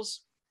there,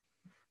 Wills?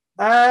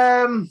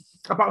 About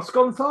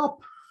Scunthorpe?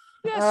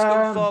 Yeah,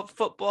 Scunthorpe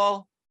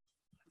football.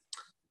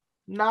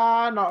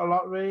 Nah, not a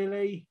lot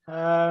really.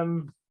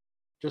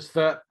 Just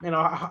that,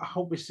 I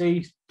hope we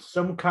see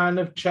some kind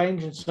of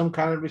change and some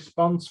kind of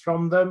response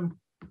from them,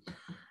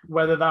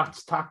 whether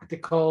that's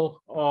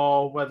tactical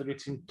or whether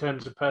it's in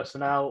terms of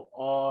personnel,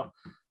 or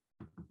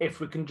if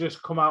we can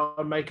just come out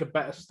and make a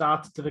better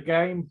start to the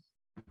game.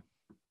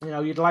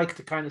 You'd like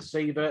to kind of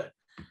see that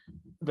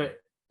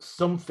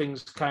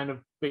something's kind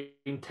of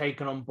been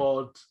taken on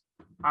board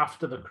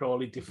after the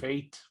Crawley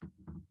defeat.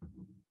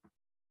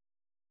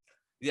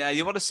 Yeah,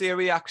 you want to see a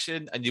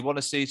reaction and you want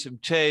to see some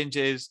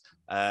changes.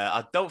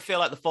 I don't feel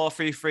like the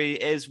 4-3-3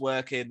 is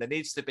working. There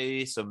needs to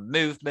be some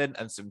movement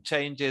and some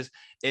changes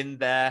in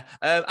there.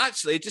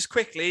 Actually, just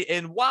quickly,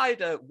 in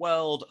wider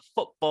world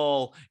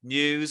football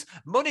news,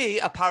 money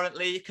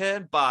apparently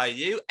can buy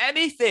you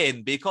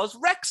anything, because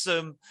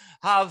Wrexham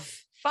have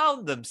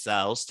found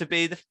themselves to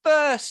be the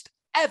first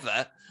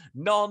ever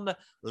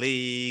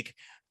non-league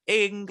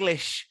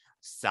English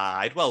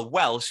side, well,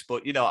 Welsh,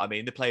 but you know what I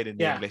mean, they played in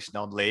the English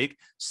non-league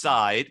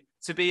side,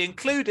 to be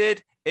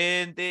included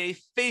in the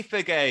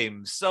FIFA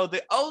games. So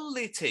the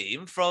only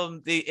team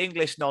from the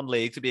English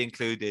non-league to be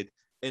included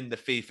in the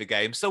FIFA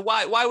games. So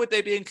why would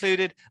they be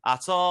included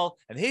at all?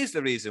 And here's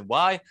the reason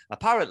why.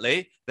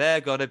 Apparently,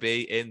 they're going to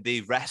be in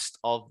the rest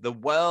of the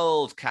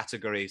world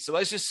category. So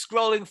as you're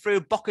scrolling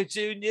through Boca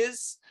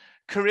Juniors,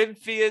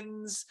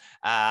 Corinthians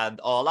and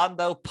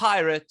Orlando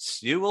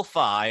Pirates, you will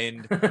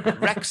find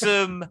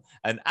Wrexham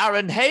and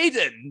Aaron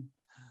Hayden.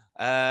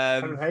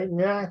 And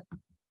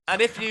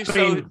if you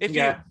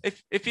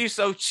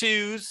so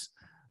choose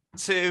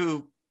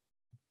to,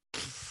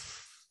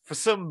 for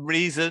some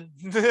reason,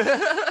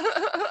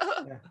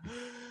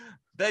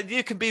 then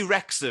you can be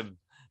Wrexham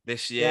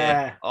this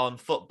year on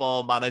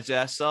Football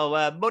Manager.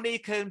 So money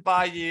can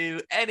buy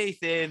you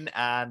anything,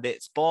 and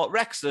it's bought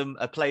Wrexham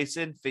a place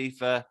in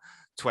FIFA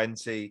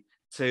 22.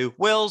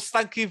 Wills,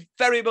 thank you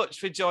very much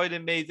for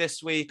joining me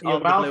this week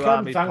on the Blue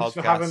Army podcast. Thanks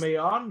for having me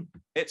on.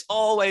 It's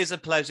always a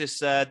pleasure,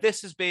 sir.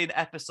 This has been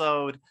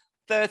episode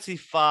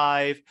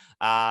 35,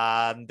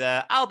 and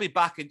I'll be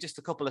back in just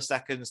a couple of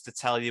seconds to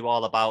tell you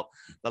all about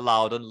the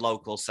Loud and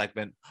Local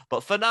segment.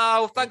 But for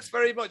now, thanks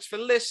very much for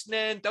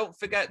listening. Don't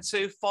forget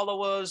to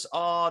follow us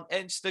on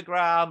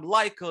Instagram,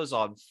 like us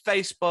on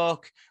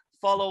Facebook,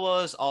 follow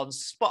us on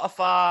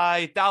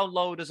Spotify,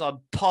 download us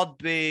on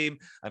Podbeam,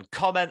 and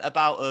comment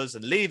about us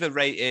and leave a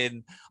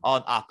rating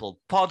on Apple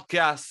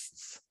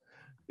Podcasts,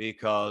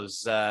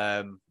 because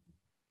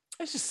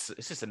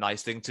it's just a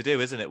nice thing to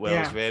do, isn't it,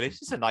 Wills, really? It's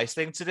just a nice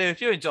thing to do.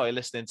 If you enjoy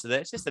listening to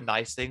this, it's just a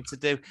nice thing to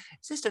do.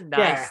 It's just a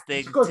nice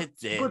thing to do.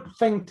 It's a good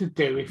thing to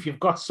do if you've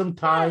got some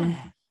time.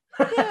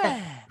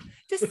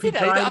 Just, you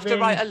don't have to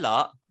write a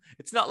lot.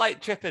 It's not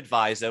like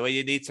TripAdvisor where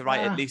you need to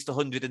write at least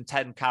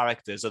 110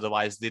 characters,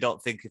 otherwise they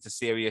don't think it's a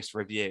serious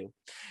review.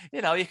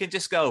 You can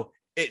just go,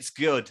 it's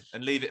good,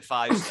 and leave it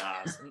 5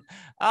 stars.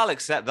 I'll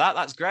accept that.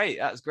 That's great.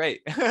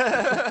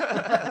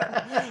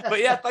 But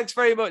yeah, thanks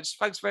very much.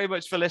 Thanks very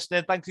much for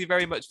listening. Thank you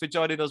very much for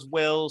joining us,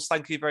 Wills.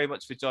 Thank you very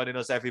much for joining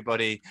us,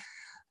 everybody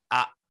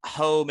at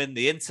home in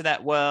the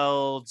internet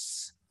world.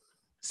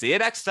 See you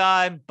next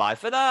time. Bye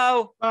for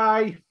now.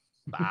 Bye.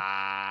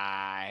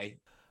 Bye.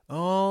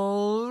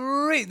 All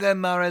right then,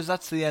 Maras,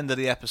 that's the end of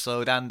the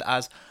episode, and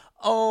as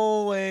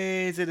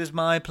always, it is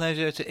my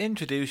pleasure to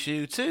introduce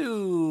you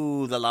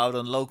to the Loud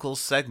and Local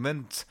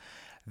segment.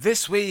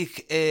 This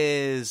week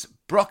is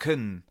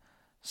Brocken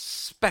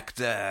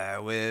Spectre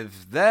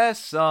with their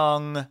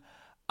song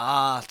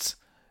Art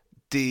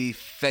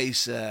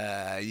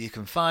Defacer. You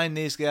can find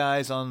these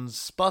guys on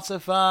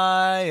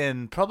Spotify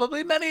and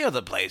probably many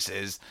other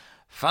places.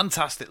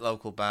 Fantastic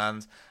local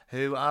band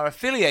who are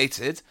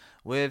affiliated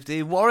with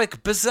the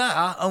Warwick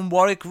Bazaar and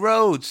Warwick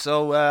Road.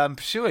 So I'm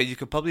sure you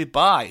could probably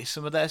buy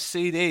some of their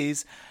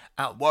CDs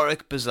at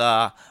Warwick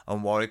Bazaar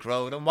and Warwick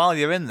Road. And while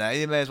you're in there,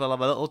 you may as well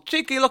have a little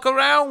cheeky look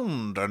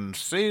around and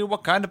see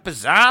what kind of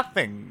bizarre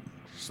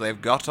things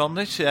they've got on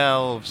the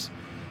shelves.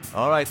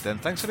 All right then,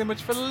 thanks very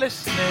much for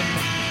listening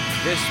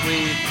this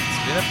week.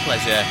 It's been a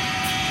pleasure.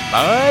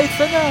 Bye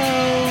for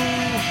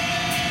now.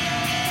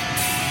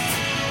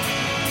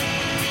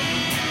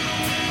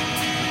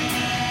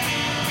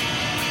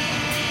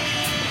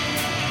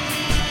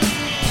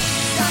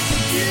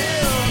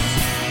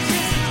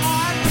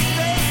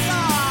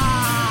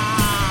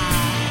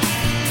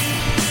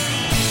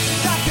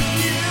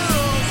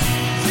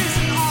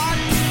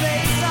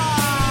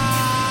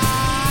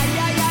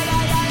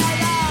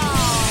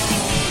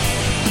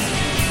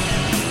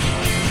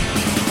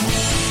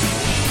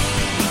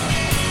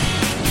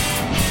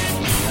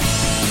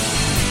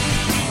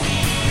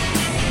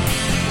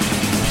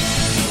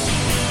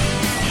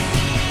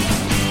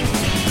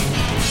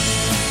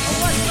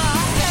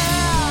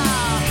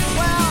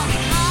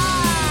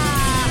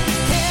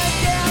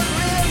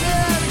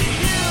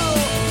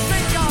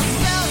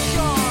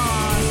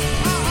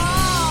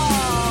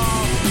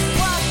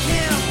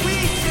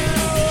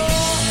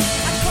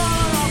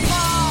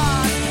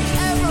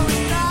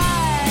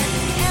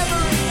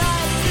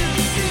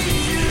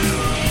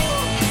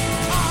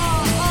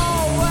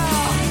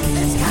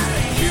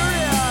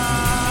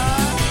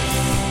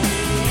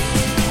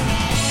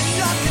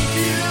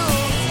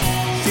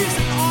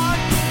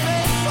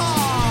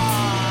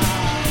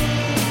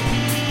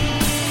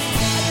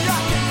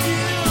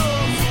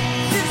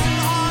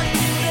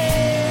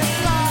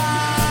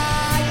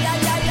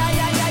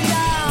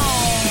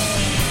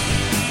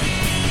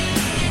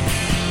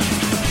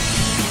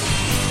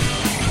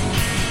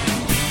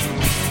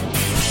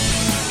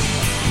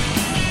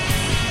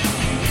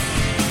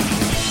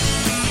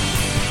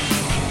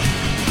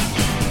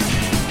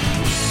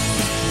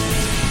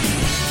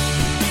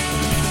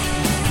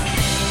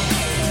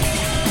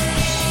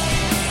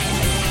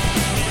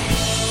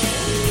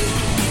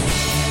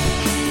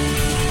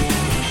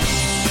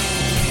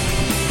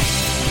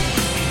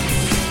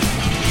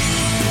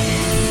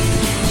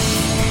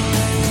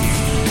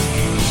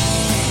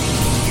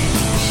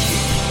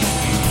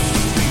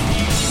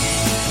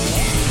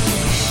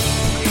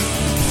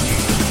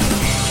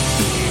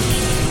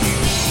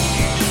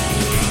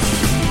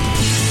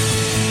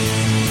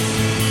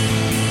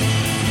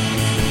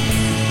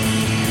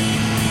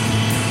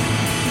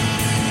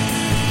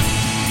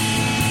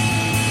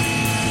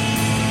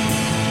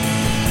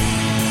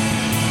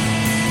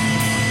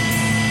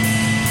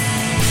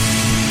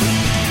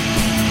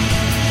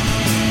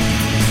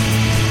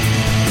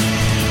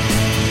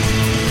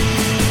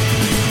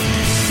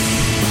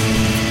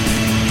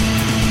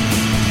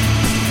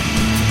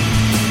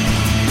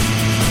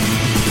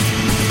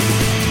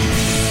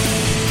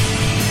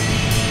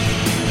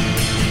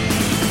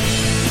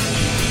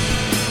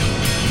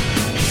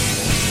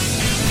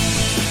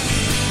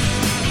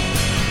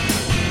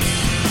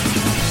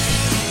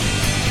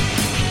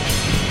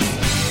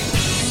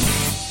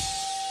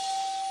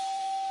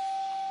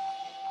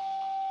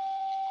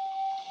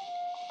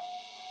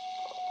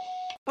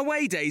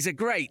 Away days are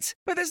great,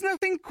 but there's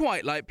nothing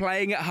quite like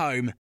playing at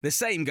home. The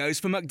same goes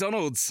for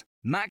McDonald's.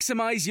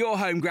 Maximise your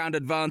home ground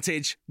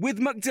advantage with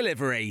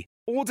McDelivery.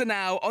 Order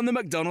now on the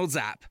McDonald's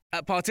app.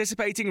 At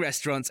participating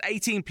restaurants,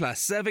 18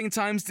 plus, serving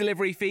times,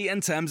 delivery fee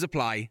and terms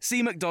apply.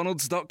 See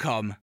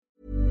mcdonalds.com.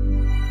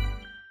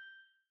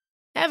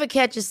 Ever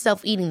catch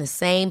yourself eating the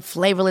same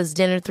flavorless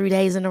dinner 3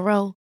 days in a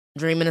row?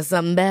 Dreaming of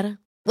something better?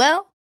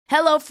 Well,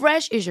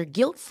 HelloFresh is your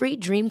guilt-free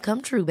dream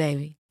come true,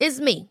 baby. It's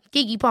me,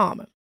 Keke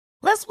Palmer.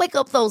 Let's wake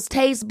up those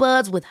taste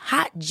buds with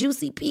hot,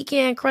 juicy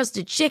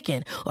pecan-crusted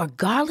chicken or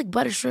garlic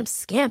butter shrimp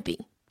scampi.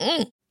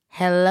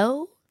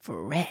 Hello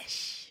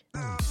Fresh.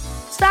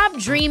 Stop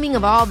dreaming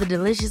of all the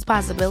delicious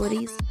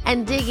possibilities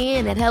and dig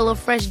in at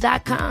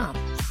HelloFresh.com.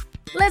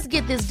 Let's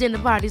get this dinner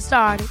party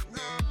started.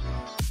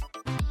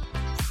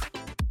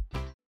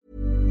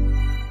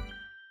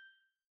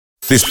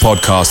 This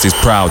podcast is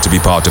proud to be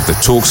part of the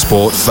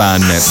TalkSport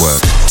Fan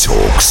Network.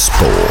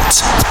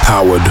 TalkSport.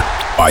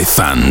 Powered by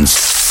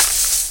fans.